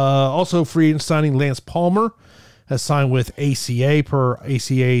deal. Also free agent signing Lance Palmer has signed with ACA per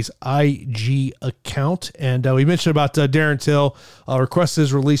ACA's IG account. And we mentioned about Darren Till requested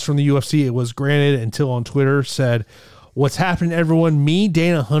his release from the UFC. It was granted, and Till on Twitter said, "What's happening, everyone? Me,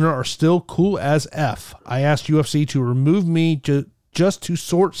 Dana Hunter are still cool as F. I asked UFC to remove me just to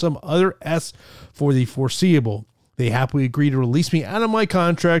sort some other S for the foreseeable. They happily agreed to release me out of my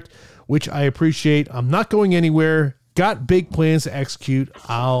contract, which I appreciate. I'm not going anywhere. Got big plans to execute.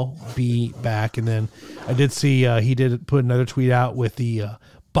 I'll be back." And then I did see he did put another tweet out with the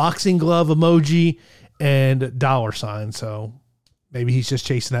boxing glove emoji and dollar sign. So maybe he's just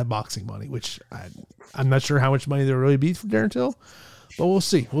chasing that boxing money, which I'm not sure how much money there will really be for Darren Till, but we'll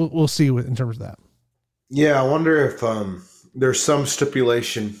see. We'll see in terms of that. Yeah, I wonder if there's some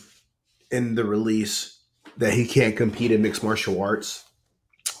stipulation in the release that he can't compete in mixed martial arts,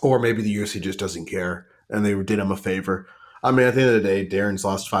 or maybe the UFC just doesn't care and they did him a favor. I mean, at the end of the day, Darren's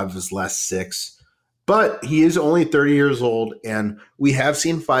lost 5 of his last 6, but he is only 30 years old, and we have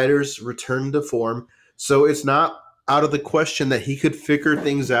seen fighters return to form, so it's not out of the question that he could figure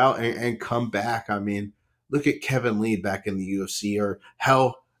things out and come back. I mean, look at Kevin Lee back in the UFC, or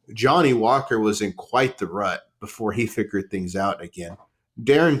how Johnny Walker was in quite the rut before he figured things out again.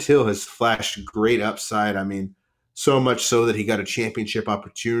 Darren Till has flashed great upside. I mean, so much so that he got a championship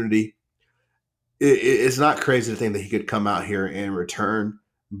opportunity. It's not crazy to think that he could come out here and return,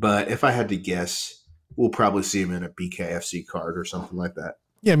 but if I had to guess, we'll probably see him in a BKFC card or something like that.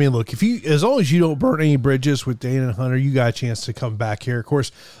 Yeah, I mean, look, as long as you don't burn any bridges with Dana Hunter, you got a chance to come back here. Of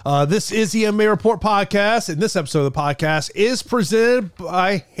course, this is the MMA Report podcast, and this episode of the podcast is presented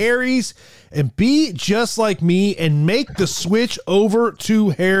by Harry's. And be just like me and make the switch over to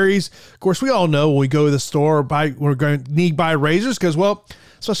Harry's. Of course, we all know when we go to the store, we're going to need to buy razors because, well,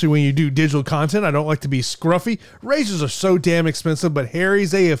 especially when you do digital content, I don't like to be scruffy. Razors are so damn expensive, but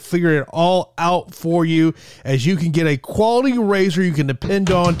Harry's, they have figured it all out for you, as you can get a quality razor you can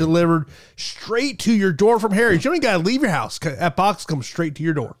depend on delivered straight to your door from Harry's. You don't even got to leave your house. That box comes straight to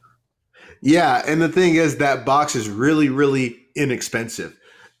your door. Yeah, and the thing is, that box is really, really inexpensive.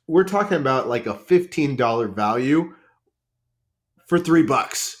 We're talking about like a $15 value for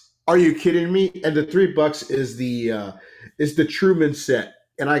 $3. Are you kidding me? And the $3 is the Truman set.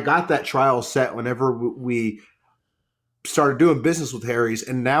 And I got that trial set whenever we started doing business with Harry's,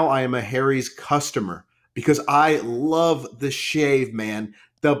 and now I am a Harry's customer because I love the shave, man.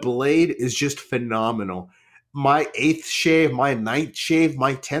 The blade is just phenomenal. My 8th shave, my 9th shave,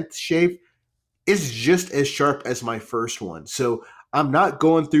 my 10th shave is just as sharp as my first one. So I'm not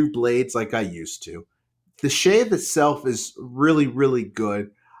going through blades like I used to. The shave itself is really, really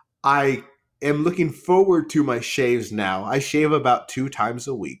good. I am looking forward to my shaves now. I shave about 2 times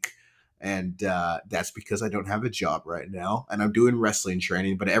a week, and that's because I don't have a job right now, and I'm doing wrestling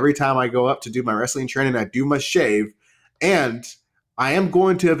training. But every time I go up to do my wrestling training, I do my shave, and I am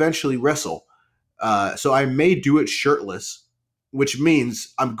going to eventually wrestle. So I may do it shirtless, which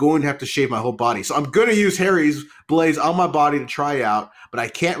means I'm going to have to shave my whole body. So I'm going to use Harry's blades on my body to try out, but I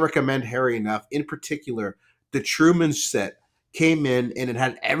can't recommend Harry enough. In particular, the Truman set came in and it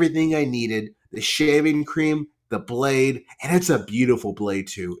had everything I needed: the shaving cream, the blade, and it's a beautiful blade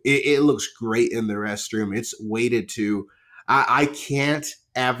too. It looks great in the restroom. It's weighted too. I can't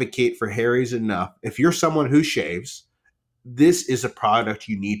advocate for Harry's enough. If you're someone who shaves, this is a product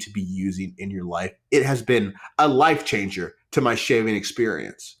you need to be using in your life. It has been a life changer to my shaving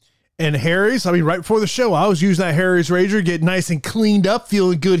experience. And Harry's, I mean, right before the show, I was using that Harry's razor, getting nice and cleaned up,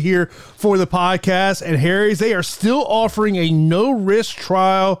 feeling good here for the podcast. And Harry's, they are still offering a no-risk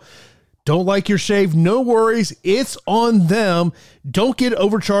trial. Don't like your shave? No worries. It's on them. Don't get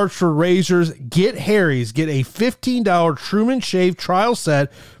overcharged for razors. Get Harry's. Get a $15 Truman Shave trial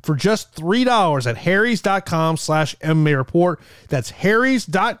set for just $3 at harrys.com/MMA Report. That's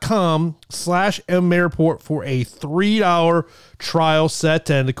harrys.com/MMA Report for a $3 trial set.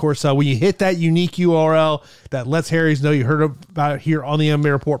 And of course, when you hit that unique URL, that lets Harry's know you heard about it here on the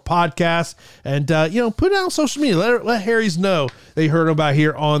MMA Report podcast. And, put it out on social media. Let Harry's know they heard about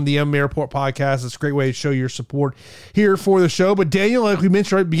here on the MMA Report podcast. It's a great way to show your support here for the show. But Daniel, like we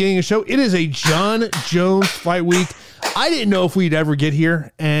mentioned right at the beginning of the show, it is a Jon Jones fight week. I didn't know if we'd ever get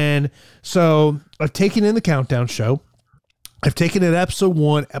here. And so I've taken in the countdown show. I've taken it episode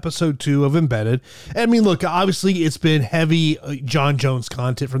 1, episode 2 of Embedded. I mean, look, obviously it's been heavy Jon Jones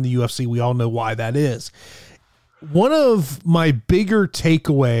content from the UFC. We all know why that is. One of my bigger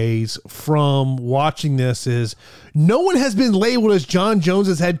takeaways from watching this is no one has been labeled as Jon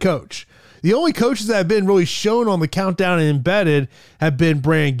Jones' head coach. The only coaches that have been really shown on the countdown and embedded have been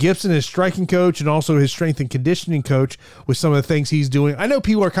Brandon Gibson, his striking coach, and also his strength and conditioning coach with some of the things he's doing. I know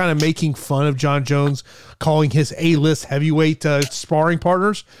people are kind of making fun of Jon Jones, calling his A-list heavyweight sparring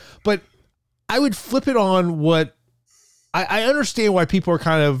partners, but I would flip it on what I understand why people are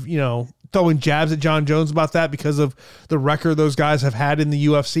kind of, throwing jabs at Jon Jones about that because of the record those guys have had in the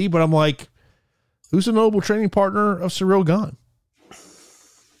UFC. But I'm like, who's a notable training partner of Ciryl Gane?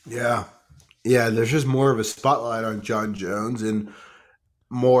 Yeah. Yeah, there's just more of a spotlight on Jon Jones and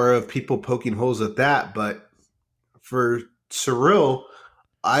more of people poking holes at that. But for Ciryl,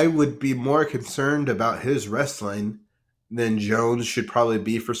 I would be more concerned about his wrestling than Jones should probably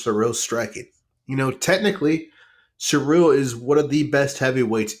be for Ciryl's striking. Technically, Ciryl is one of the best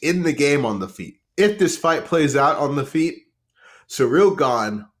heavyweights in the game on the feet. If this fight plays out on the feet, Ciryl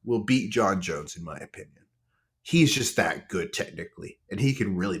Gane will beat Jon Jones, in my opinion. He's just that good technically, and he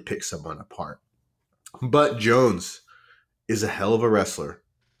can really pick someone apart. But Jones is a hell of a wrestler,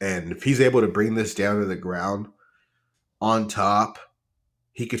 and if he's able to bring this down to the ground on top,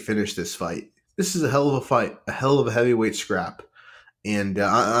 he could finish this fight. This is a hell of a fight, a hell of a heavyweight scrap, and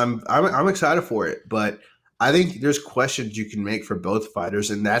I'm excited for it. But I think there's questions you can make for both fighters,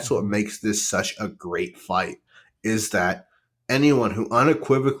 and that's what makes this such a great fight, is that anyone who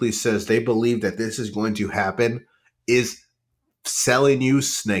unequivocally says they believe that this is going to happen is selling you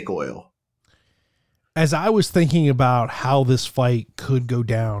snake oil. As I was thinking about how this fight could go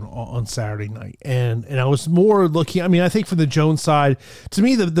down on Saturday night, and I was more looking, I think from the Jones side, to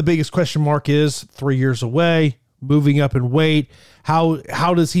me, the biggest question mark is 3 years away, moving up in weight.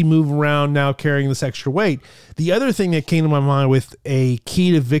 How does he move around now carrying this extra weight? The other thing that came to my mind with a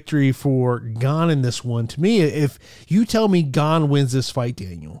key to victory for Gane in this one, to me, if you tell me Gane wins this fight,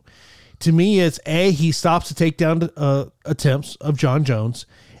 Daniel, to me, it's A, he stops the takedown attempts of Jon Jones,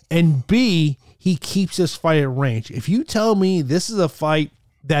 and B, he keeps this fight at range. If you tell me this is a fight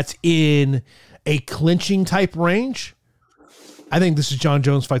that's in a clinching type range, I think this is Jon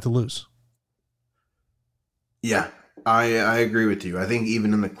Jones' fight to lose. Yeah, I agree with you. I think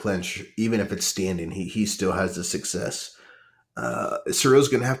even in the clinch, even if it's standing, he still has the success. Ciryl's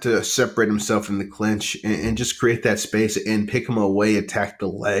going to have to separate himself in the clinch and just create that space and pick him away, attack the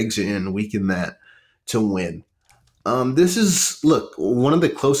legs, and weaken that to win. This is, one of the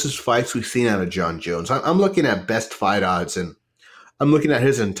closest fights we've seen out of Jon Jones. I'm looking at best fight odds, and I'm looking at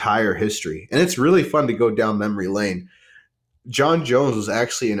his entire history. And it's really fun to go down memory lane. Jon Jones was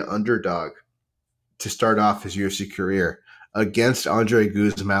actually an underdog to start off his UFC career against Andre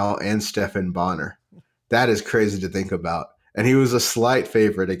Guzmão and Stephan Bonner. That is crazy to think about. And he was a slight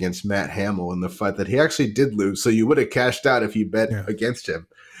favorite against Matt Hamill in the fight that he actually did lose. So you would have cashed out if you bet against him.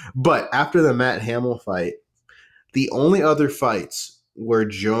 But after the Matt Hamill fight, the only other fights where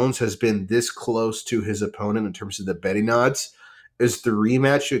Jones has been this close to his opponent in terms of the betting odds is the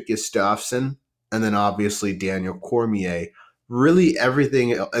rematch with Gustafsson and then obviously Daniel Cormier. Really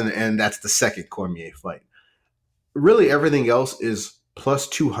everything, and that's the second Cormier fight. Really everything else is plus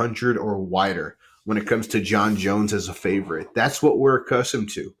 200 or wider when it comes to Jon Jones as a favorite. That's what we're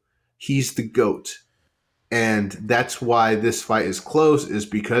accustomed to. He's the GOAT. And that's why this fight is close, is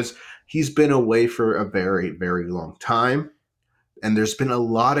because he's been away for a very, very long time. And there's been a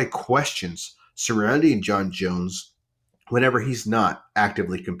lot of questions surrounding Jon Jones whenever he's not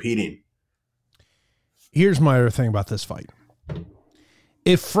actively competing. Here's my other thing about this fight.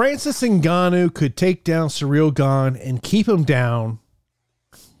 If Francis Ngannou could take down Ciryl Gane and keep him down,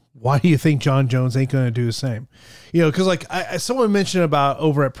 why do you think Jon Jones ain't going to do the same? Because someone mentioned about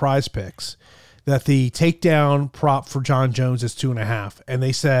over at Prize Picks that the takedown prop for Jon Jones is 2.5. And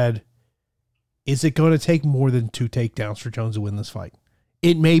they said, is it going to take more than 2 takedowns for Jones to win this fight?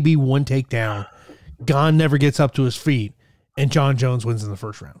 It may be 1 takedown. Gane never gets up to his feet, and Jon Jones wins in the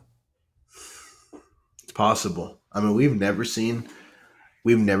first round. It's possible. We've never seen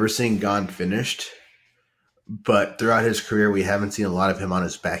Gane finished, but throughout his career, we haven't seen a lot of him on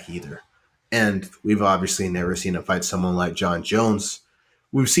his back either. And we've obviously never seen him fight someone like Jon Jones.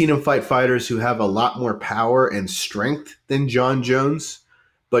 We've seen him fight fighters who have a lot more power and strength than Jon Jones,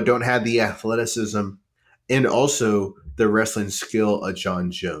 but don't have the athleticism and also the wrestling skill of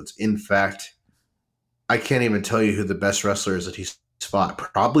Jon Jones. In fact, I can't even tell you who the best wrestler is that he's fought.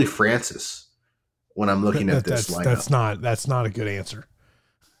 Probably Francis when I'm looking at this lineup. That's not a good answer.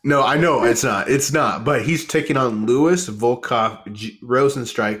 No, I know it's not. It's not. But he's taking on Lewis, Volkov,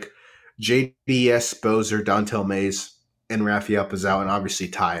 Rosenstrike, JD Esposito, Dontel Mays, and Rafael Pizarro, and obviously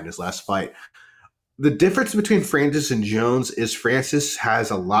Ty in his last fight. The difference between Francis and Jones is Francis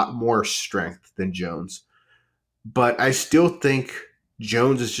has a lot more strength than Jones. But I still think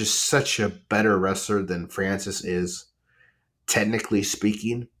Jones is just such a better wrestler than Francis is, technically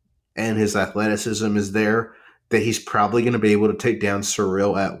speaking, and his athleticism is there, that he's probably going to be able to take down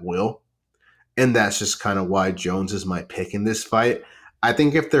Ciryl at will. And that's just kind of why Jones is my pick in this fight. I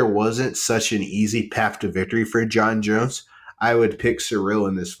think if there wasn't such an easy path to victory for John Jones, I would pick Ciryl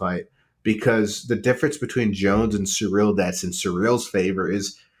in this fight, because the difference between Jones and Ciryl that's in Cyryl's favor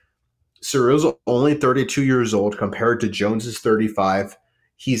is Cyril's only 32 years old compared to Jones's 35.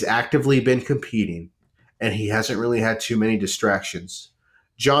 He's actively been competing, and he hasn't really had too many distractions.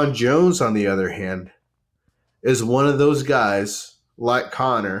 John Jones, on the other hand, is one of those guys like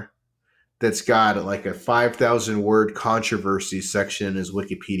Connor that's got like a 5,000 word controversy section in his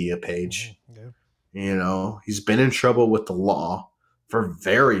Wikipedia page. Yeah. You know, he's been in trouble with the law for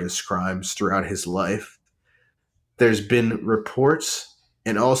various crimes throughout his life. There's been reports,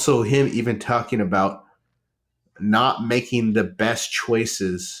 and also him even talking about not making the best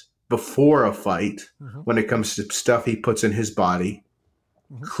choices before a fight when it comes to stuff he puts in his body.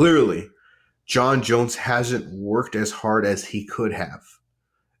 Clearly, John Jones hasn't worked as hard as he could have.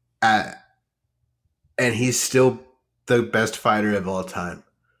 And he's still the best fighter of all time.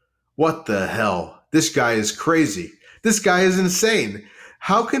 What the hell? This guy is crazy. This guy is insane.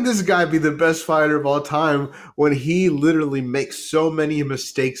 How can this guy be the best fighter of all time when he literally makes so many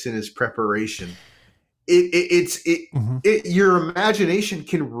mistakes in his preparation? Your imagination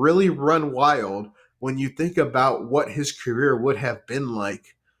can really run wild when you think about what his career would have been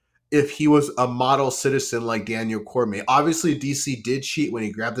like if he was a model citizen like Daniel Cormier. Obviously, DC did cheat when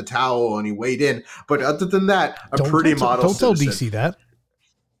he grabbed the towel and he weighed in, but other than that, model don't citizen. Don't tell DC that.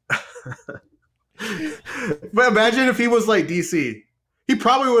 But imagine if he was like DC. He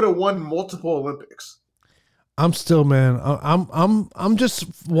probably would have won multiple Olympics. I'm still, man. I'm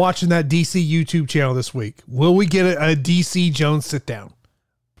just watching that DC YouTube channel this week. Will we get a DC Jones sit down?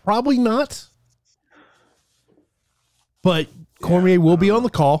 Probably not. But Cormier will be on the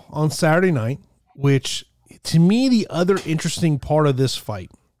call on Saturday night, which to me, the other interesting part of this fight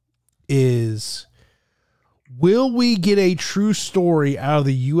is, will we get a true story out of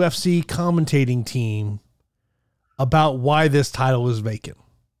the UFC commentating team about why this title is vacant?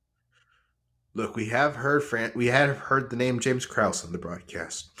 Look, we have heard the name James Krause on the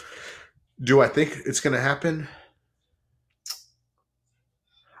broadcast. Do I think it's going to happen?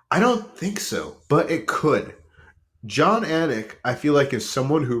 I don't think so, but it could. John Anik, I feel like, is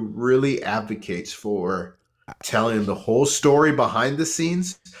someone who really advocates for telling the whole story behind the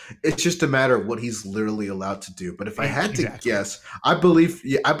scenes. It's just a matter of what he's literally allowed to do. But if I had to guess, I believe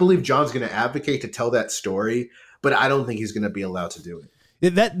John's going to advocate to tell that story, but I don't think he's going to be allowed to do it.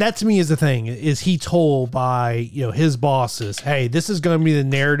 That to me is the thing. Is he told by his bosses, hey, this is going to be the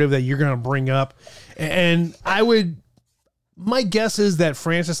narrative that you're going to bring up? And my guess is that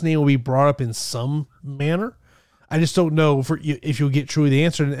Francis' name will be brought up in some manner. I just don't know if you'll get truly the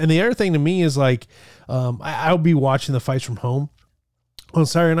answer. And the other thing to me is like, I'll be watching the fights from home on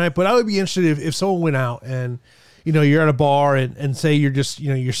Saturday night, but I would be interested if someone went out and, you're at a bar and say you're just,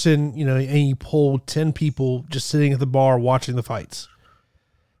 you're sitting, and you pull 10 people just sitting at the bar watching the fights.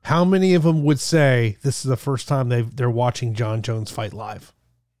 How many of them would say this is the first time they're watching John Jones fight live?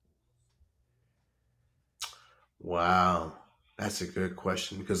 Wow. That's a good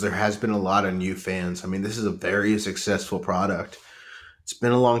question, because there has been a lot of new fans. I mean, this is a very successful product. It's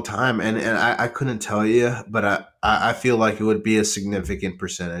been a long time, and I couldn't tell you, but I feel like it would be a significant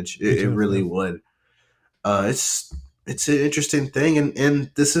percentage. It really would. It's an interesting thing,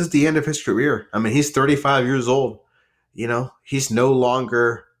 and this is the end of his career. I mean, he's 35 years old. He's no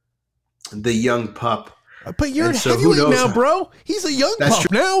longer the young pup. But you're a heavyweight now, bro. He's a young pup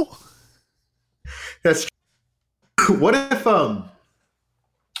true. Now. That's true. What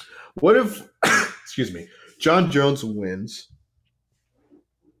if excuse me, John Jones wins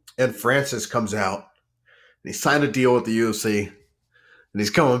and Francis comes out and he signed a deal with the UFC and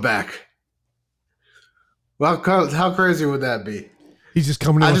he's coming back? Well, how crazy would that be? He's just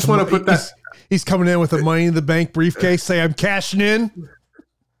coming in. I just want to put that. He's coming in with a Money in the Bank briefcase. Say, I'm cashing in.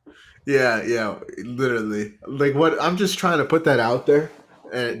 Yeah, literally. Like what? I'm just trying to put that out there.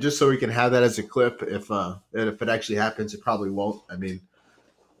 And just so we can have that as a clip, if it actually happens, it probably won't. I mean,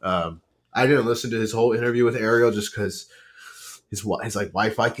 I didn't listen to his whole interview with Ariel just because his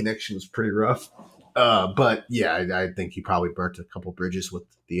Wi-Fi connection was pretty rough. But yeah, I think he probably burnt a couple bridges with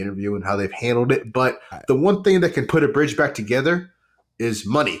the interview and how they've handled it. But the one thing that can put a bridge back together is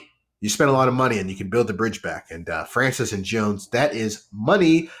money. You spend a lot of money and you can build the bridge back. And Francis and Jones, that is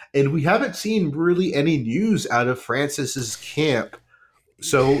money. And we haven't seen really any news out of Francis's camp.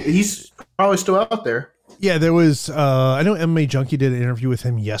 So he's probably still out there. Yeah, there was, I know MMA Junkie did an interview with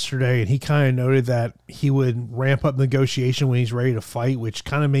him yesterday, and he kind of noted that he would ramp up negotiation when he's ready to fight, which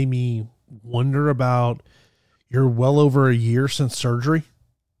kind of made me wonder about, you're well over a year since surgery.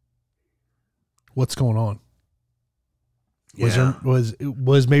 What's going on? Yeah.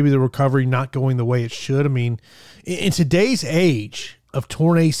 Was maybe the recovery not going the way it should? I mean, in today's age of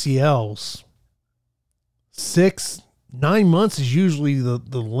torn ACLs, 6-9 months is usually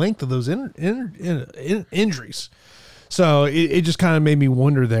the length of those injuries. So it just kind of made me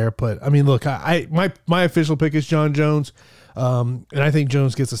wonder there. But I mean, look, my official pick is Jon Jones, and I think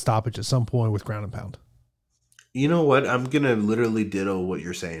Jones gets a stoppage at some point with ground and pound. You know what? I'm gonna literally ditto what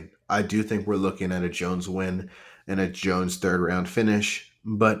you're saying. I do think we're looking at a Jones win and a Jones third round finish,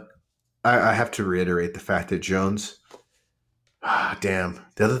 but I have to reiterate the fact that Jones. Damn.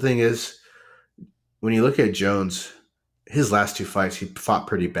 The other thing is, when you look at Jones, his last 2 fights, he fought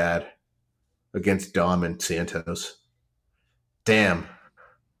pretty bad against Dom and Santos. Damn.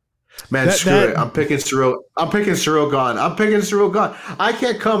 Man, screw it. I'm picking Ciryl Gane. I'm picking Ciryl Gane. I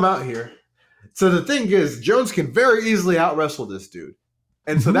can't come out here. So the thing is, Jones can very easily out-wrestle this dude.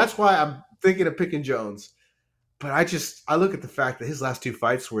 And so that's why I'm thinking of picking Jones. But I look at the fact that his last 2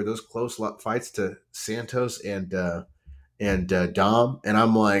 fights were those close fights to Santos and Dom, and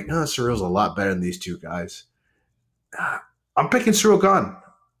I'm like, Ciryl's a lot better than these two guys. I'm picking Ciryl Gane.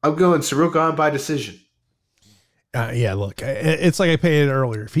 I'm going Ciryl Gane by decision. Yeah, look, it's like I paid it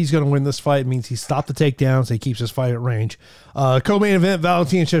earlier. If he's going to win this fight, it means he stopped the takedowns. He keeps his fight at range. Co-main event,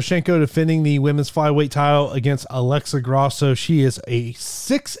 Valentina Shevchenko defending the women's flyweight title against Alexa Grasso. She is a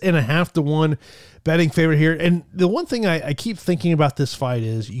 6.5-1 betting favorite here. And the one thing I keep thinking about this fight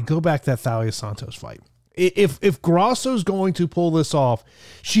is, you go back to that Thalia Santos fight. If Grasso's going to pull this off,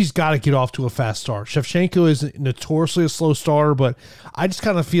 she's got to get off to a fast start. Shevchenko is notoriously a slow starter, but I just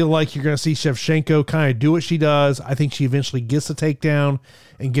kind of feel like you're going to see Shevchenko kind of do what she does. I think she eventually gets a takedown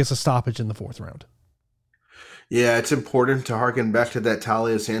and gets a stoppage in the 4th round. Yeah, it's important to harken back to that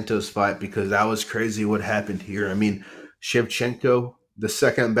Talia Santos fight, because that was crazy what happened here. I mean, Shevchenko, the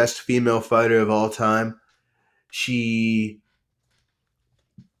second best female fighter of all time, she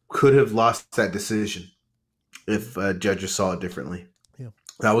could have lost that decision if judges saw it differently. Yeah.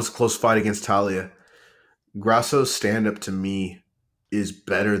 That was a close fight against Talia. Grasso's stand-up to me is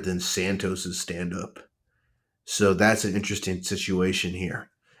better than Santos's stand-up. So that's an interesting situation here.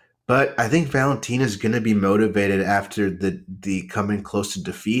 But I think Valentina's going to be motivated after the coming close to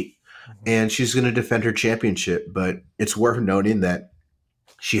defeat, and she's going to defend her championship. But it's worth noting that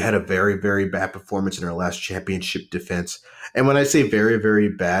she had a very, very bad performance in her last championship defense. And when I say very, very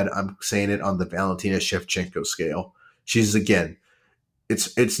bad, I'm saying it on the Valentina Shevchenko scale. She's, again,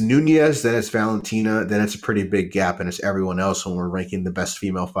 it's Nunes, then it's Valentina, then it's a pretty big gap, and it's everyone else when we're ranking the best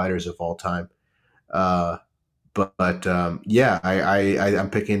female fighters of all time. I'm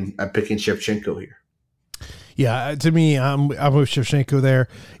picking Shevchenko here. Yeah, to me, I'm with Shevchenko there.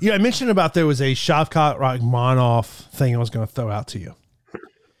 I mentioned about there was a Shavkat Rakhmonov thing I was going to throw out to you.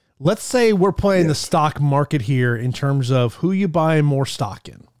 Let's say we're playing the stock market here in terms of who you buy more stock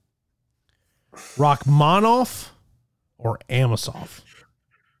in. Rakhmonov or Amosov?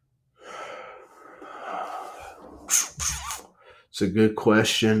 It's a good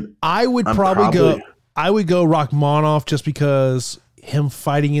question. I would probably go Rakhmonov, just because him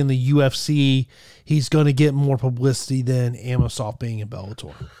fighting in the UFC, he's going to get more publicity than Amosov being in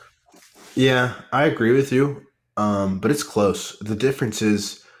Bellator. Yeah, I agree with you. But it's close. The difference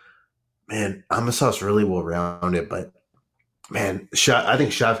is, man, Amosov's really well-rounded, but, man, I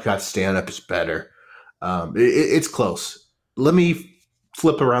think Shavkat's stand-up is better. It's close. Let me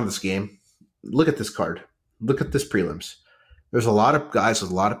flip around this game. Look at this card. Look at this prelims. There's a lot of guys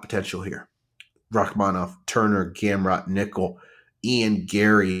with a lot of potential here. Rakhmonov, Turner, Gamrot, Nickel, Ian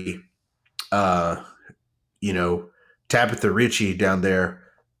Gary, Tabitha Ricci down there,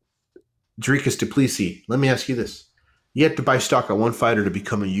 Dricus du Plessis. Let me ask you this. You have to buy stock on one fighter to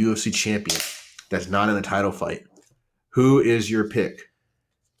become a UFC champion that's not in a title fight. Who is your pick?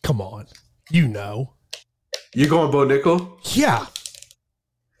 Come on. You're going Bo Nickel? Yeah.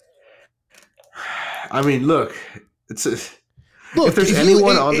 I mean, look, if there's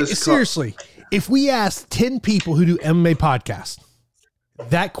anyone on this seriously, if we asked 10 people who do MMA podcasts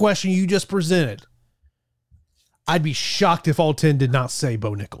that question you just presented, I'd be shocked if all 10 did not say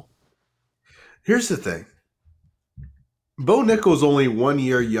Bo Nickel. Here's the thing. Bo Nickel's only 1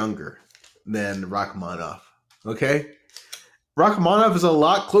 year younger than Rakhmonov, okay? Rakhmonov is a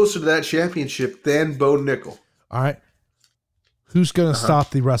lot closer to that championship than Bo Nickel. All right. Who's going to stop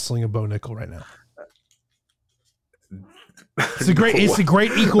the wrestling of Bo Nickel right now? It's a great, it's a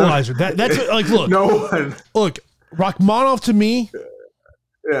great equalizer. That's like, look, no one. Look, Rachmanov to me,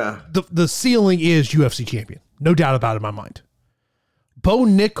 Yeah. the ceiling is UFC champion, no doubt about it in my mind. Bo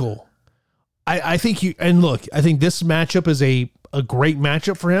Nickel, I think I think this matchup is a great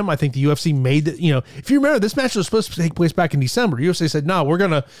matchup for him. I think the UFC made that, if you remember, this match was supposed to take place back in December. UFC said, no, we're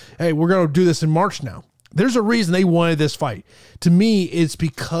going to do this in March now. There's a reason they wanted this fight. To me, it's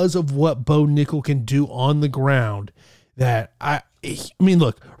because of what Bo Nickel can do on the ground that I mean,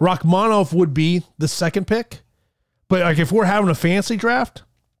 look, Rachmanov would be the second pick, but like if we're having a fantasy draft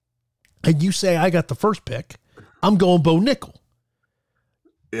and you say I got the first pick, I'm going Bo Nickel.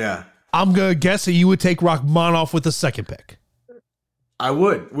 Yeah. I'm going to guess that you would take Rachmanov with the second pick. I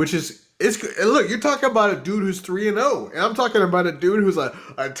would, look, you're talking about a dude who's 3-0, and I'm talking about a dude who's a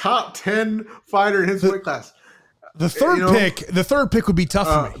top 10 fighter in his weight class. The third pick would be tough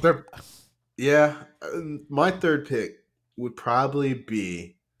for me. Yeah. My third pick would probably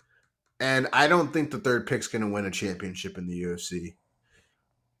be, and I don't think the third pick's going to win a championship in the UFC,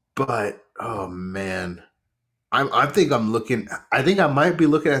 but, oh man, I think I might be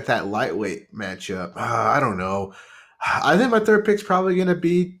looking at that lightweight matchup. I don't know. I think my third pick's probably going to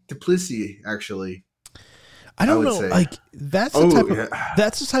be Duplessis, actually. I don't know. Like that's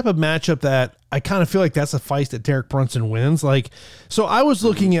the type of matchup that I kind of feel like that's a fight that Derek Brunson wins. Like, so I was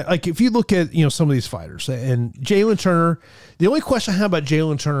looking at, like, if you look at, some of these fighters and Jalen Turner, the only question I have about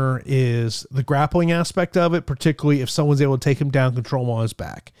Jalen Turner is the grappling aspect of it, particularly if someone's able to take him down, control him on his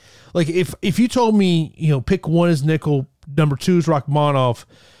back. Like if you told me, pick one is Nickel, number 2 is Rachmanov,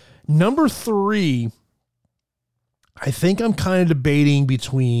 number 3, I think I'm kind of debating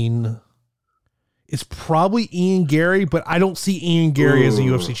between, it's probably Ian Gary, but I don't see Ian Gary as a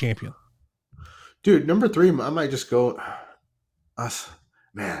UFC champion. Dude, number 3, I might just go,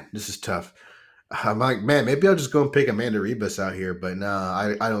 man, this is tough. I'm like, man, maybe I'll just go and pick Amanda Ribas out here, but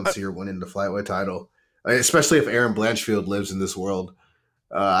nah, I don't see her winning the flyweight title, especially if Erin Blanchfield lives in this world.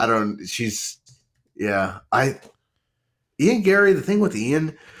 Ian Gary, the thing with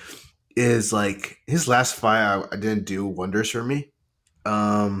Ian is like his last fight I didn't do wonders for me.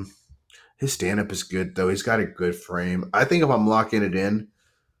 His stand-up is good though. He's got a good frame. I think if I'm locking it in,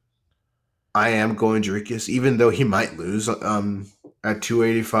 I am going Dricus, even though he might lose at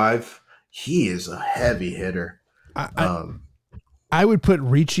 285. He is a heavy hitter. I would put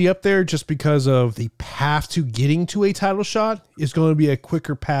Ricci up there just because of the path to getting to a title shot is going to be a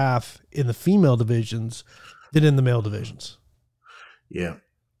quicker path in the female divisions than in the male divisions. Yeah.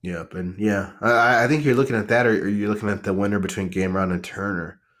 Yep. And yeah, I think you're looking at that, or you're looking at the winner between Gamrot and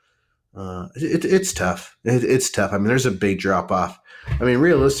Turner. It's tough. It's tough. I mean, there's a big drop off. I mean,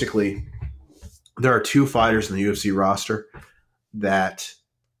 realistically, there are 2 fighters in the UFC roster that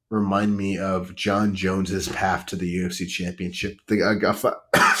remind me of John Jones's path to the UFC championship.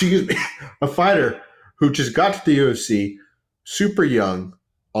 A fighter who just got to the UFC super young,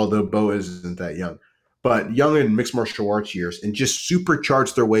 although Bo isn't that young, but young in mixed martial arts years, and just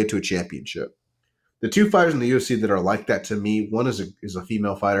supercharged their way to a championship. The 2 fighters in the UFC that are like that to me, one is a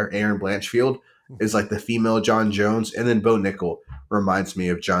female fighter, Erin Blanchfield, is like the female John Jones, and then Bo Nickel reminds me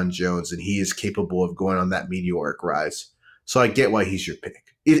of John Jones, and he is capable of going on that meteoric rise. So I get why he's your pick.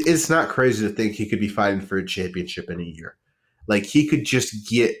 It's not crazy to think he could be fighting for a championship in a year. Like, he could just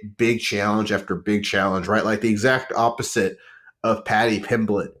get big challenge after big challenge, right? Like, the exact opposite of Paddy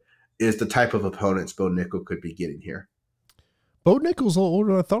Pimblett is the type of opponents Bo Nickel could be getting here. Bo Nickel's a little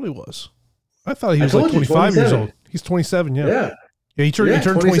older than I thought he was. I thought he was like 25 years old. He's 27, yeah. Yeah, he turned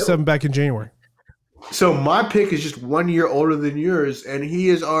 27 back in January. So my pick is just 1 year older than yours, and he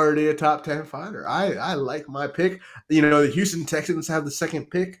is already a top 10 fighter. I like my pick. The Houston Texans have the second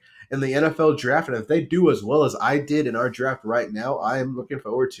pick in the NFL draft, and if they do as well as I did in our draft right now, I am looking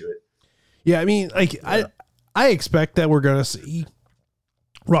forward to it. Yeah, I mean, I expect that we're going to see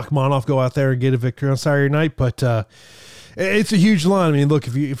Rachmanov go out there and get a victory on Saturday night, but it's a huge line. I mean, look,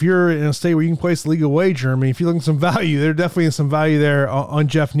 if you're in a state where you can place a legal wager, I mean, if you're looking at some value, there definitely is some value there on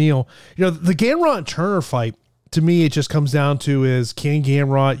Jeff Neal. The Gamrot Turner fight, to me, it just comes down to is, can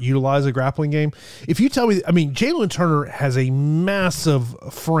Gamrot utilize a grappling game? If you tell me, I mean, Jalen Turner has a massive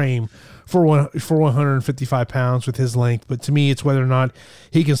frame for 155 pounds with his length, but to me, it's whether or not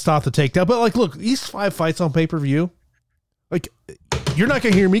he can stop the takedown. But like, look, these 5 fights on pay-per-view, like, you're not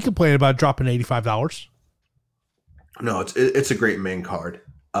going to hear me complain about dropping $85. No, it's a great main card.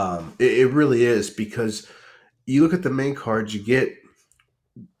 It really is, because you look at the main card, you get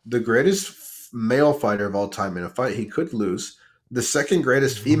the greatest male fighter of all time in a fight he could lose, the second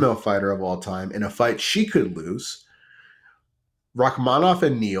greatest female fighter of all time in a fight she could lose, Rachmanov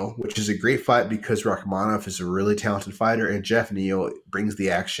and Neal, which is a great fight because Rachmanov is a really talented fighter and Jeff Neal brings the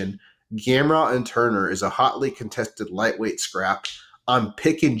action. Gamrot and Turner is a hotly contested lightweight scrap. I'm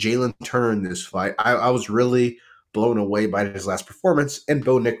picking Jalen Turner in this fight. I was really blown away by his last performance, and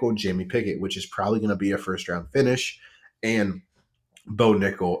Bo Nickel and Jamie Pickett, which is probably going to be a first round finish. And Bo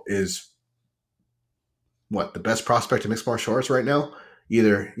Nickel is the best prospect in mixed martial arts right now?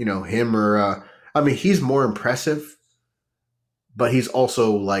 Either, him or, he's more impressive, but he's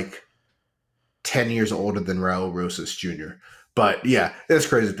also like 10 years older than Raul Rosas Jr. But yeah, that's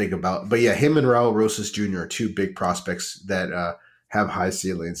crazy to think about. But yeah, him and Raul Rosas Jr. are two big prospects that have high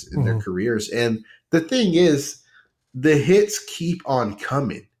ceilings in their careers. And the thing is, the hits keep on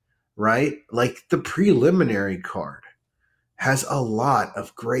coming, right? Like the preliminary card has a lot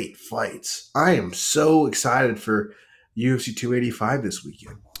of great fights. I am so excited for UFC 285 this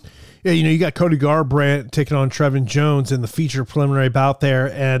weekend. Yeah, you got Cody Garbrandt taking on Trevin Jones in the feature preliminary bout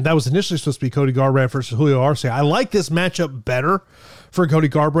there, and that was initially supposed to be Cody Garbrandt versus Julio Arce. I like this matchup better for Cody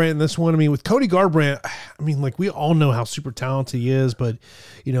Garbrandt in this one. With Cody Garbrandt, we all know how super talented he is, but,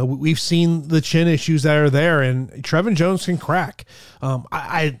 we've seen the chin issues that are there, and Trevin Jones can crack.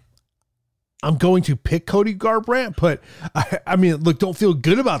 I'm going to pick Cody Garbrandt, but look, don't feel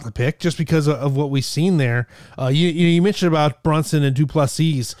good about the pick just because of what we've seen there. You mentioned about Brunson and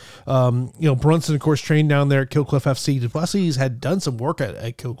Duplessis. Brunson, of course, trained down there at Kill Cliff FC. Duplessis had done some work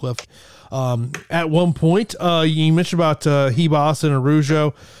at Kill Cliff at one point. You mentioned about Hebos and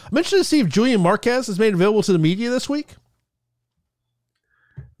Arujo. I'm interested to see if Julian Marquez is made available to the media this week.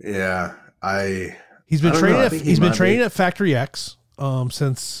 Yeah, he's been training at Factory X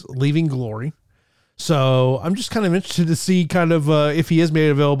since leaving Glory. So I'm just kind of interested to see if he is made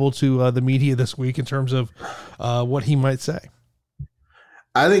available to the media this week in terms of what he might say.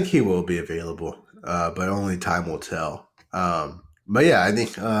 I think he will be available, but only time will tell. But yeah, I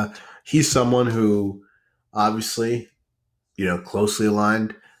think he's someone who obviously, closely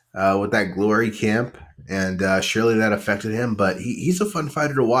aligned with that Glory camp, and surely that affected him. But he's a fun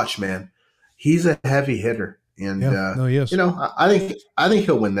fighter to watch, man. He's a heavy hitter. And he is. I think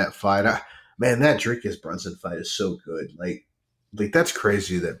he'll win that fight. That Dricus Brunson fight is so good. Like that's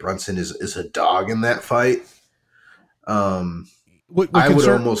crazy that Brunson is a dog in that fight. What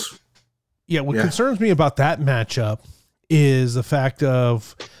concerns me about that matchup is the fact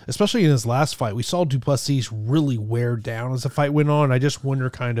of, especially in his last fight, we saw Duplessis really wear down as the fight went on. I just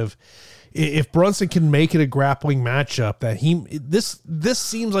wonder if Brunson can make it a grappling matchup. This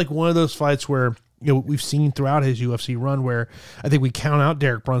seems like one of those fights where we've seen throughout his UFC run where I think we count out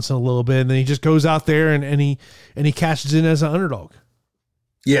Derek Brunson a little bit, and then he just goes out there and he cashes in as an underdog.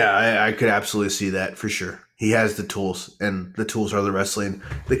 Yeah, I could absolutely see that for sure. He has the tools, and the tools are the wrestling.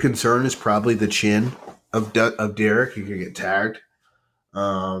 The concern is probably the chin of Derek. He could get tagged.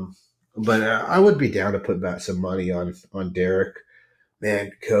 But I would be down to put back some money on Derek.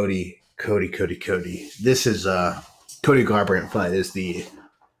 Man, Cody. This is Cody Garbrandt fight is the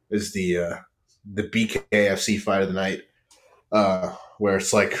BKFC fight of the night, where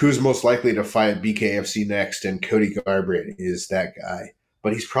it's like who's most likely to fight BKFC next, and Cody Garbrandt is that guy.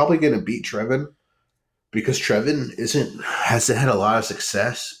 But he's probably going to beat Trevin because Trevin hasn't had a lot of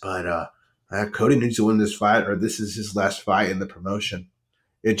success. But Cody needs to win this fight, or this is his last fight in the promotion.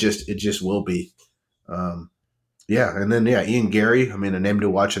 It just will be. And then Ian Gary. A name to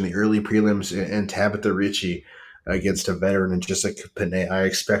watch in the early prelims, and Tabitha Ritchie against a veteran and Jessica Panay. I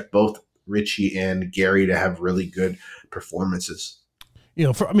expect both Ritchie and Gary to have really good performances.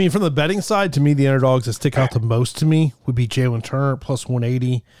 From the betting side, to me, the underdogs that stick out the most to me would be Jalen Turner plus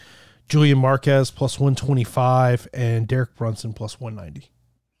 180, Julian Marquez plus 125, and Derek Brunson plus 190.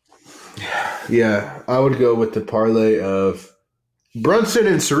 Yeah, I would go with the parlay of Brunson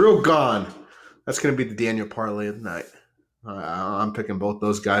and Cyril Gahn. That's going to be the Daniel parlay of the night. I'm picking both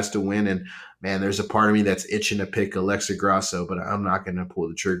those guys to win, and man, there's a part of me that's itching to pick Alexa Grasso, but I'm not going to pull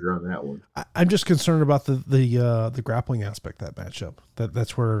the trigger on that one. I'm just concerned about the grappling aspect of that matchup.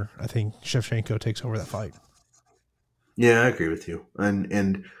 That's where I think Shevchenko takes over that fight. Yeah, I agree with you,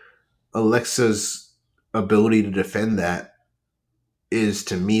 and Alexa's ability to defend that is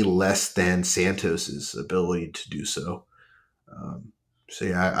to me less than Santos's ability to do so. So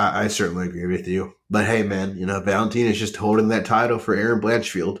yeah, I certainly agree with you. But hey, man, Valentina is just holding that title for Aaron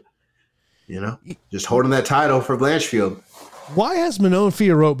Blanchfield. Just holding that title for Blanchfield. Why has Manon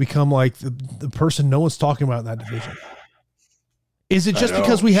Fiorot become like the person no one's talking about in that division? Is it just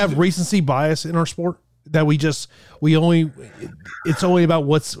because we have recency bias in our sport that it's only about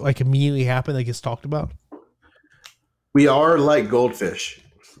what's like immediately happened that gets talked about? We are like goldfish,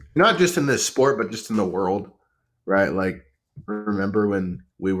 not just in this sport, but just in the world, right? Like Remember when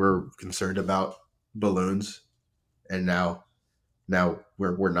we were concerned about balloons, and now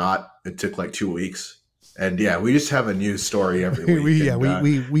we're not. It took like 2 weeks, and yeah, we just have a new story every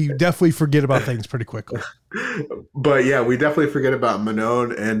week. we definitely forget about things pretty quickly. But yeah, we definitely forget about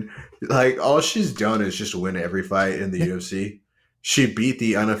Manon, and like all she's done is just win every fight in the UFC. She beat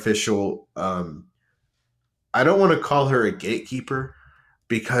the unofficial. I don't want to call her a gatekeeper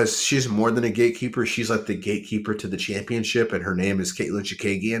because she's more than a gatekeeper. She's like the gatekeeper to the championship, and her name is Caitlin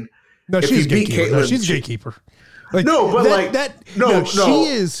Chikagian. No, she's a gatekeeper. No, she's a gatekeeper. Like, no, but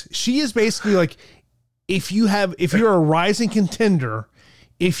she is basically like, if you're a rising contender,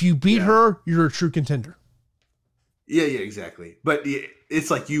 if you beat her, you're a true contender. Yeah, exactly. But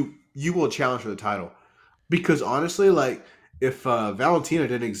it's like you will challenge for the title, because honestly, like if Valentina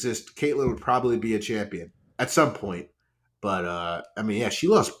didn't exist, Caitlin would probably be a champion at some point. But I mean, yeah, she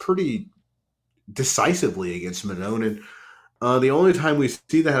lost pretty decisively against Manon, and the only time we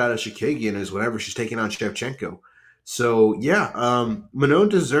see that out of Chikagian is whenever she's taking on Shevchenko. So yeah, Manon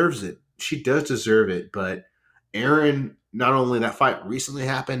deserves it. She does deserve it. But Erin, not only that fight recently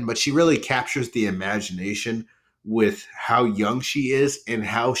happened, but she really captures the imagination with how young she is and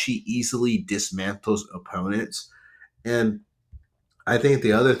how she easily dismantles opponents. And I think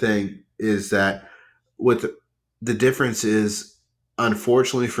the other thing is that with the difference is,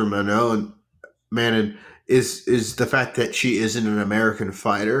 unfortunately for Manon, is the fact that she isn't an American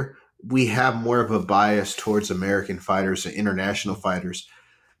fighter. We have more of a bias towards American fighters and international fighters,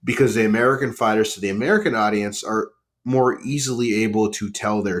 because the American fighters to the American audience are more easily able to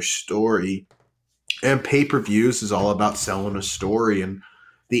tell their story. And pay-per-views is all about selling a story. And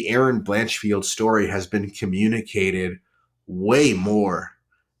the Erin Blanchfield story has been communicated way more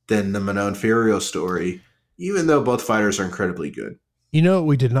than the Manon Fiorot story, even though both fighters are incredibly good. You know what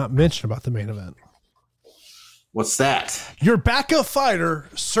we did not mention about the main event? What's that? Your backup fighter,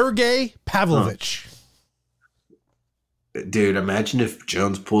 Sergey Pavlovich. Dude, imagine if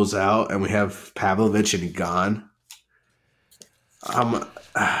Jones pulls out and we have Pavlovich and Gane.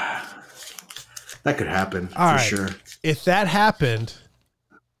 That could happen for sure. If that happened,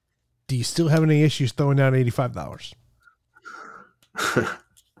 do you still have any issues throwing down $85?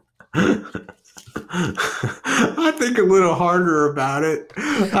 I think a little harder about it.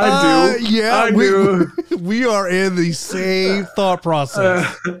 I do. Yeah, I do. We are in the same thought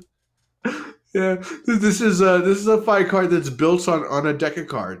process. Yeah, this is a fight card that's built on a deck of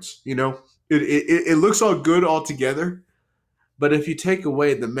cards. You know, it looks all good all together, but if you take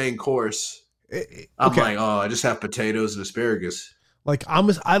away the main course, I'm like, oh, I just have potatoes and asparagus. Like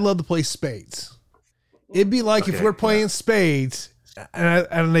I love to play spades. It'd be like if we're playing spades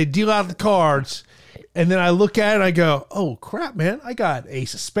and they deal out the cards, and then I look at it and I go, oh crap, man, I got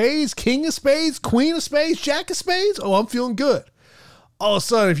ace of spades, king of spades, queen of spades, jack of spades. Oh, I'm feeling good. All of a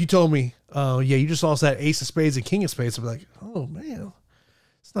sudden, if you told me, oh yeah, you just lost that ace of spades and king of spades, I'd be like, oh man,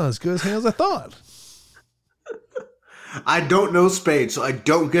 it's not as good as hand as I thought. I don't know spades, so I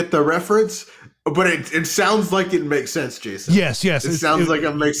don't get the reference. But it sounds like it makes sense, Jason. Yes. It sounds like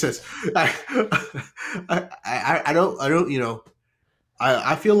it makes sense. I don't, you know,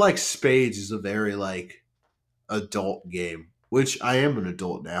 I feel like spades is a very like adult game, which I am an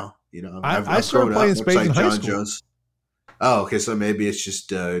adult now. You know, I started playing spades in high school. Jones. Oh, okay. So maybe it's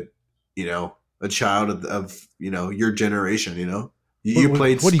just, you know, a child of you know, your generation, you know, you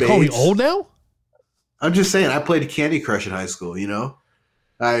played spades. What do you call me, old now? I'm just saying, I played Candy Crush in high school, you know.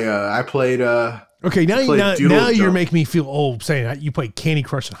 I played. Okay, now you're making me feel old saying you played Candy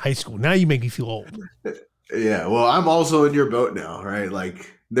Crush in high school. Now you make me feel old. Yeah, well, I'm also in your boat now, right?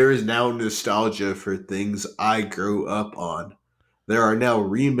 Like there is now nostalgia for things I grew up on. There are now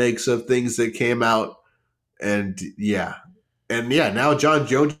remakes of things that came out, and now John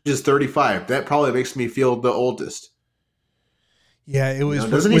Jones is 35. That probably makes me feel the oldest. Yeah, it was. You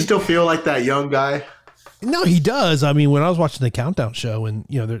know, doesn't he still feel like that young guy? No, he does. I mean, when I was watching the Countdown show, and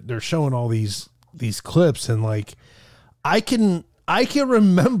you know they're showing all these clips, and like I can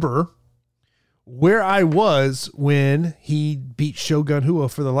remember where I was when he beat Shogun Rua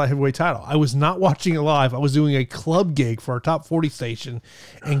for the light heavyweight title. I was not watching it live. I was doing a club gig for our top 40 station,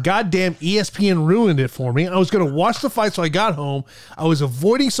 and goddamn ESPN ruined it for me. I was going to watch the fight, so I got home. I was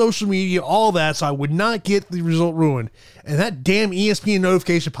avoiding social media, all that, so I would not get the result ruined. And that damn ESPN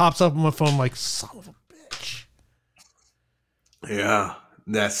notification pops up on my phone like, son of a bitch. Yeah,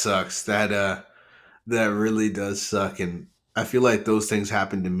 that sucks. That really does suck, and I feel like those things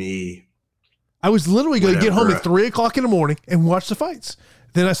happen to me. I was literally going to get home at 3 o'clock in the morning and watch the fights.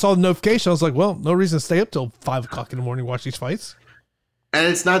 Then I saw the notification. I was like, well, no reason to stay up till 5 o'clock in the morning and watch these fights. And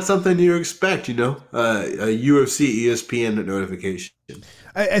it's not something you expect, a UFC ESPN notification.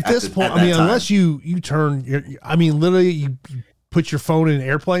 At this point, I mean, unless you turn literally you put your phone in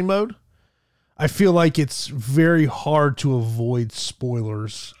airplane mode, I feel like it's very hard to avoid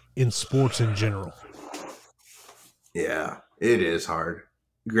spoilers in sports in general. Yeah, it is hard.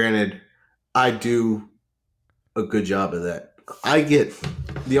 Granted, I do a good job of that.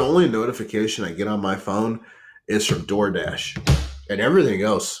 The only notification I get on my phone is from DoorDash. And everything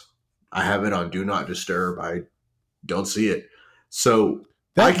else, I have it on Do Not Disturb. I don't see it. So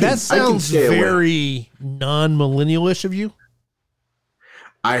that sounds very non-millennial-ish of you.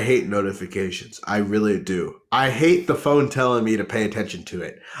 I hate notifications. I really do. I hate the phone telling me to pay attention to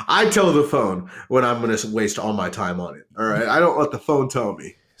it. I tell the phone when I'm going to waste all my time on it. All right. I don't let the phone tell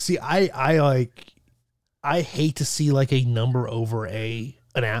me. See, I hate to see like a number over an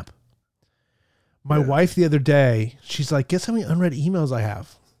app. My wife the other day, she's like, guess how many unread emails I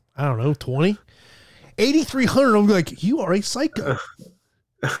have? I don't know, 20? 8,300. I'm like, you are a psycho.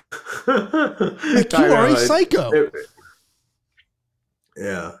 Psycho.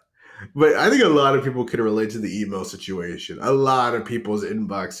 Yeah. But I think a lot of people can relate to the email situation. A lot of people's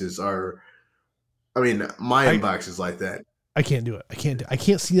inboxes are, my inbox is like that. I can't do it. I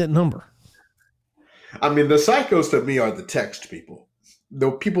can't see that number. I mean, the psychos to me are the text people.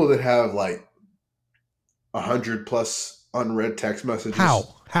 The people that have like 100 plus unread text messages.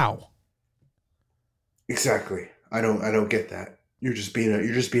 How? Exactly. I don't get that. You're just being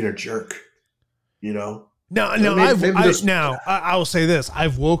a jerk. No. I will say this.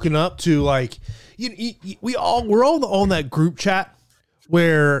 I've woken up to like, we're all on that group chat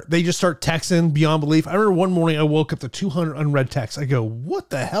where they just start texting beyond belief. I remember one morning I woke up to 200 unread texts. I go, what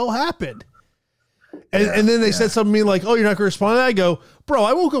the hell happened? And then they said something to me like, oh, you're not going to respond? I go, bro,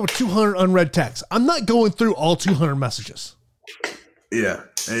 I woke up with 200 unread texts. I'm not going through all 200 messages. Yeah.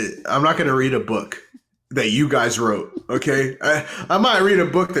 I'm not going to read a book that you guys wrote. Okay. I might read a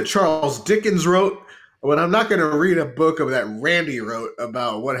book that Charles Dickens wrote, but I'm not going to read a book that Randy wrote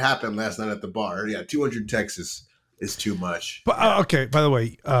about what happened last night at the bar. Yeah. 200 texts is too much. But okay. By the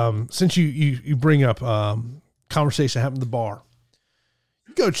way, since you bring up conversation happened at the bar,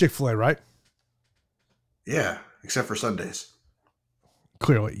 you go to Chick-fil-A, right? Yeah, except for Sundays.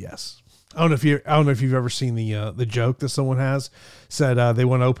 Clearly, yes. I don't know if you've ever seen the joke that someone has said they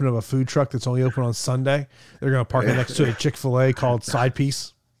want to open up a food truck that's only open on Sunday. They're going to park it next to a Chick-fil-A called Side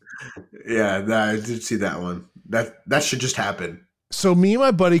Piece. Yeah, I did see that one. That should just happen. So me and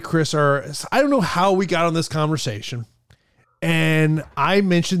my buddy Chris I don't know how we got on this conversation, and I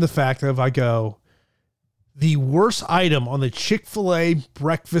mentioned the fact of the worst item on the Chick-fil-A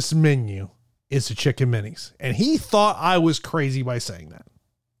breakfast menu is the chicken minis. And he thought I was crazy by saying that.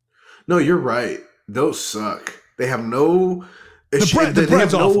 No, you're right. Those suck. They have no... The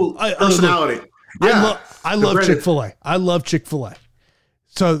bread's awful. Personality. I love Chick-fil-A. I love Chick-fil-A.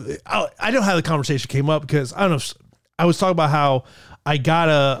 So I know how the conversation came up because I don't know. I was talking about how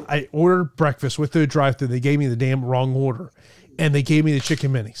I ordered breakfast with the drive-thru. They gave me the damn wrong order. And they gave me the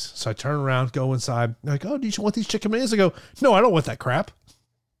chicken minis. So I turn around, go inside. They're like, oh, do you want these chicken minis? I go, no, I don't want that crap.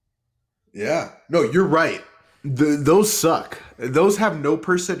 Yeah. No, you're right. Those suck. Those have no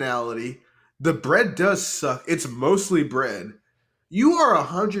personality. The bread does suck. It's mostly bread. You are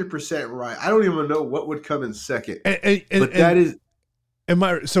 100% right. I don't even know what would come in second.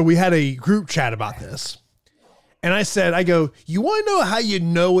 So we had a group chat about this. And I go, you want to know how you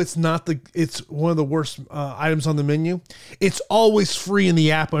know it's one of the worst items on the menu? It's always free in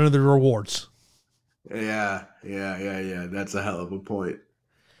the app under the rewards. Yeah. That's a hell of a point.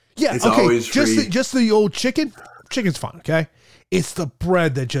 Yeah, it's okay. Always free. Just the old chicken. Chicken's fine, okay? It's the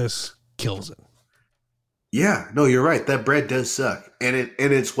bread that just kills it. Yeah, no, you're right. That bread does suck, and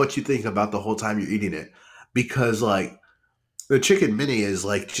it's what you think about the whole time you're eating it, because like the chicken mini is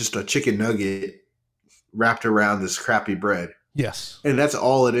like just a chicken nugget wrapped around this crappy bread. Yes, and that's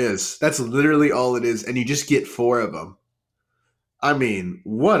all it is. That's literally all it is, and you just get 4 of them. I mean,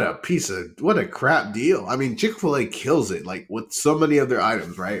 what a crap deal. I mean, Chick-fil-A kills it, like with so many other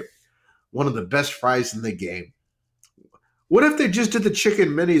items, right? One of the best fries in the game. What if they just did the chicken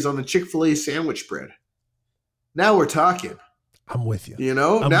minis on the Chick-fil-A sandwich bread? Now we're talking. I'm with you.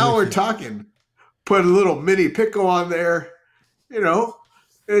 Now we're talking. Put a little mini pickle on there,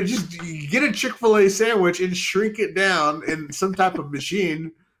 and just get a Chick-fil-A sandwich and shrink it down in some type of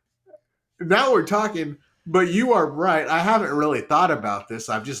machine. Now we're talking. But you are right. I haven't really thought about this.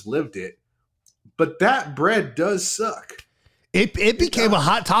 I've just lived it. But that bread does suck. It became a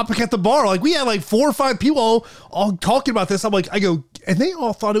hot topic at the bar. Like we had like 4 or 5 people all talking about this. And they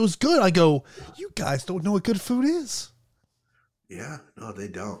all thought it was good. I go, you guys don't know what good food is. Yeah, no, they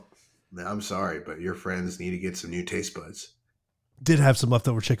don't. I'm sorry, but your friends need to get some new taste buds. Did have some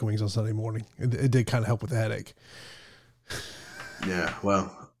leftover chicken wings on Sunday morning. It did kind of help with the headache. Yeah,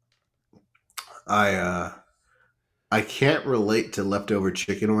 well, I can't relate to leftover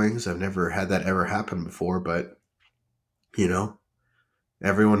chicken wings. I've never had that ever happen before, but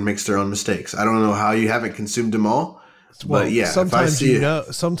everyone makes their own mistakes. I don't know how you haven't consumed them all, but yeah, sometimes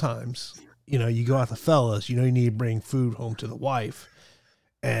sometimes you go out the fellas. You need to bring food home to the wife,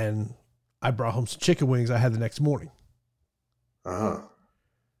 and I brought home some chicken wings I had the next morning. Nice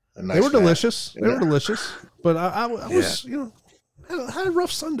they were delicious. Yeah. They were delicious, but I was had a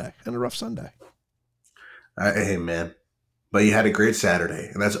rough Sunday. Hey man, but you had a great Saturday,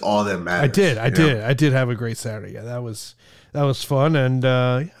 and that's all that matters. I did have a great Saturday. Yeah, that was fun, and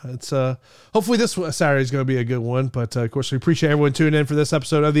it's hopefully this Saturday is going to be a good one. But of course, we appreciate everyone tuning in for this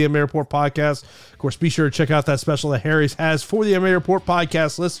episode of the MMA Report podcast. Of course, be sure to check out that special that Harry's has for the MMA Report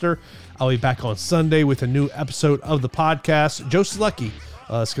podcast listener. I'll be back on Sunday with a new episode of the podcast. Joe Selecki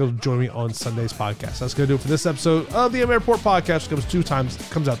is going to join me on Sunday's podcast. That's going to do it for this episode of the MMA Report podcast.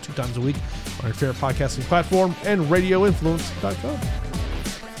 Comes out 2 times a week on your favorite podcasting platform and radioinfluence.com.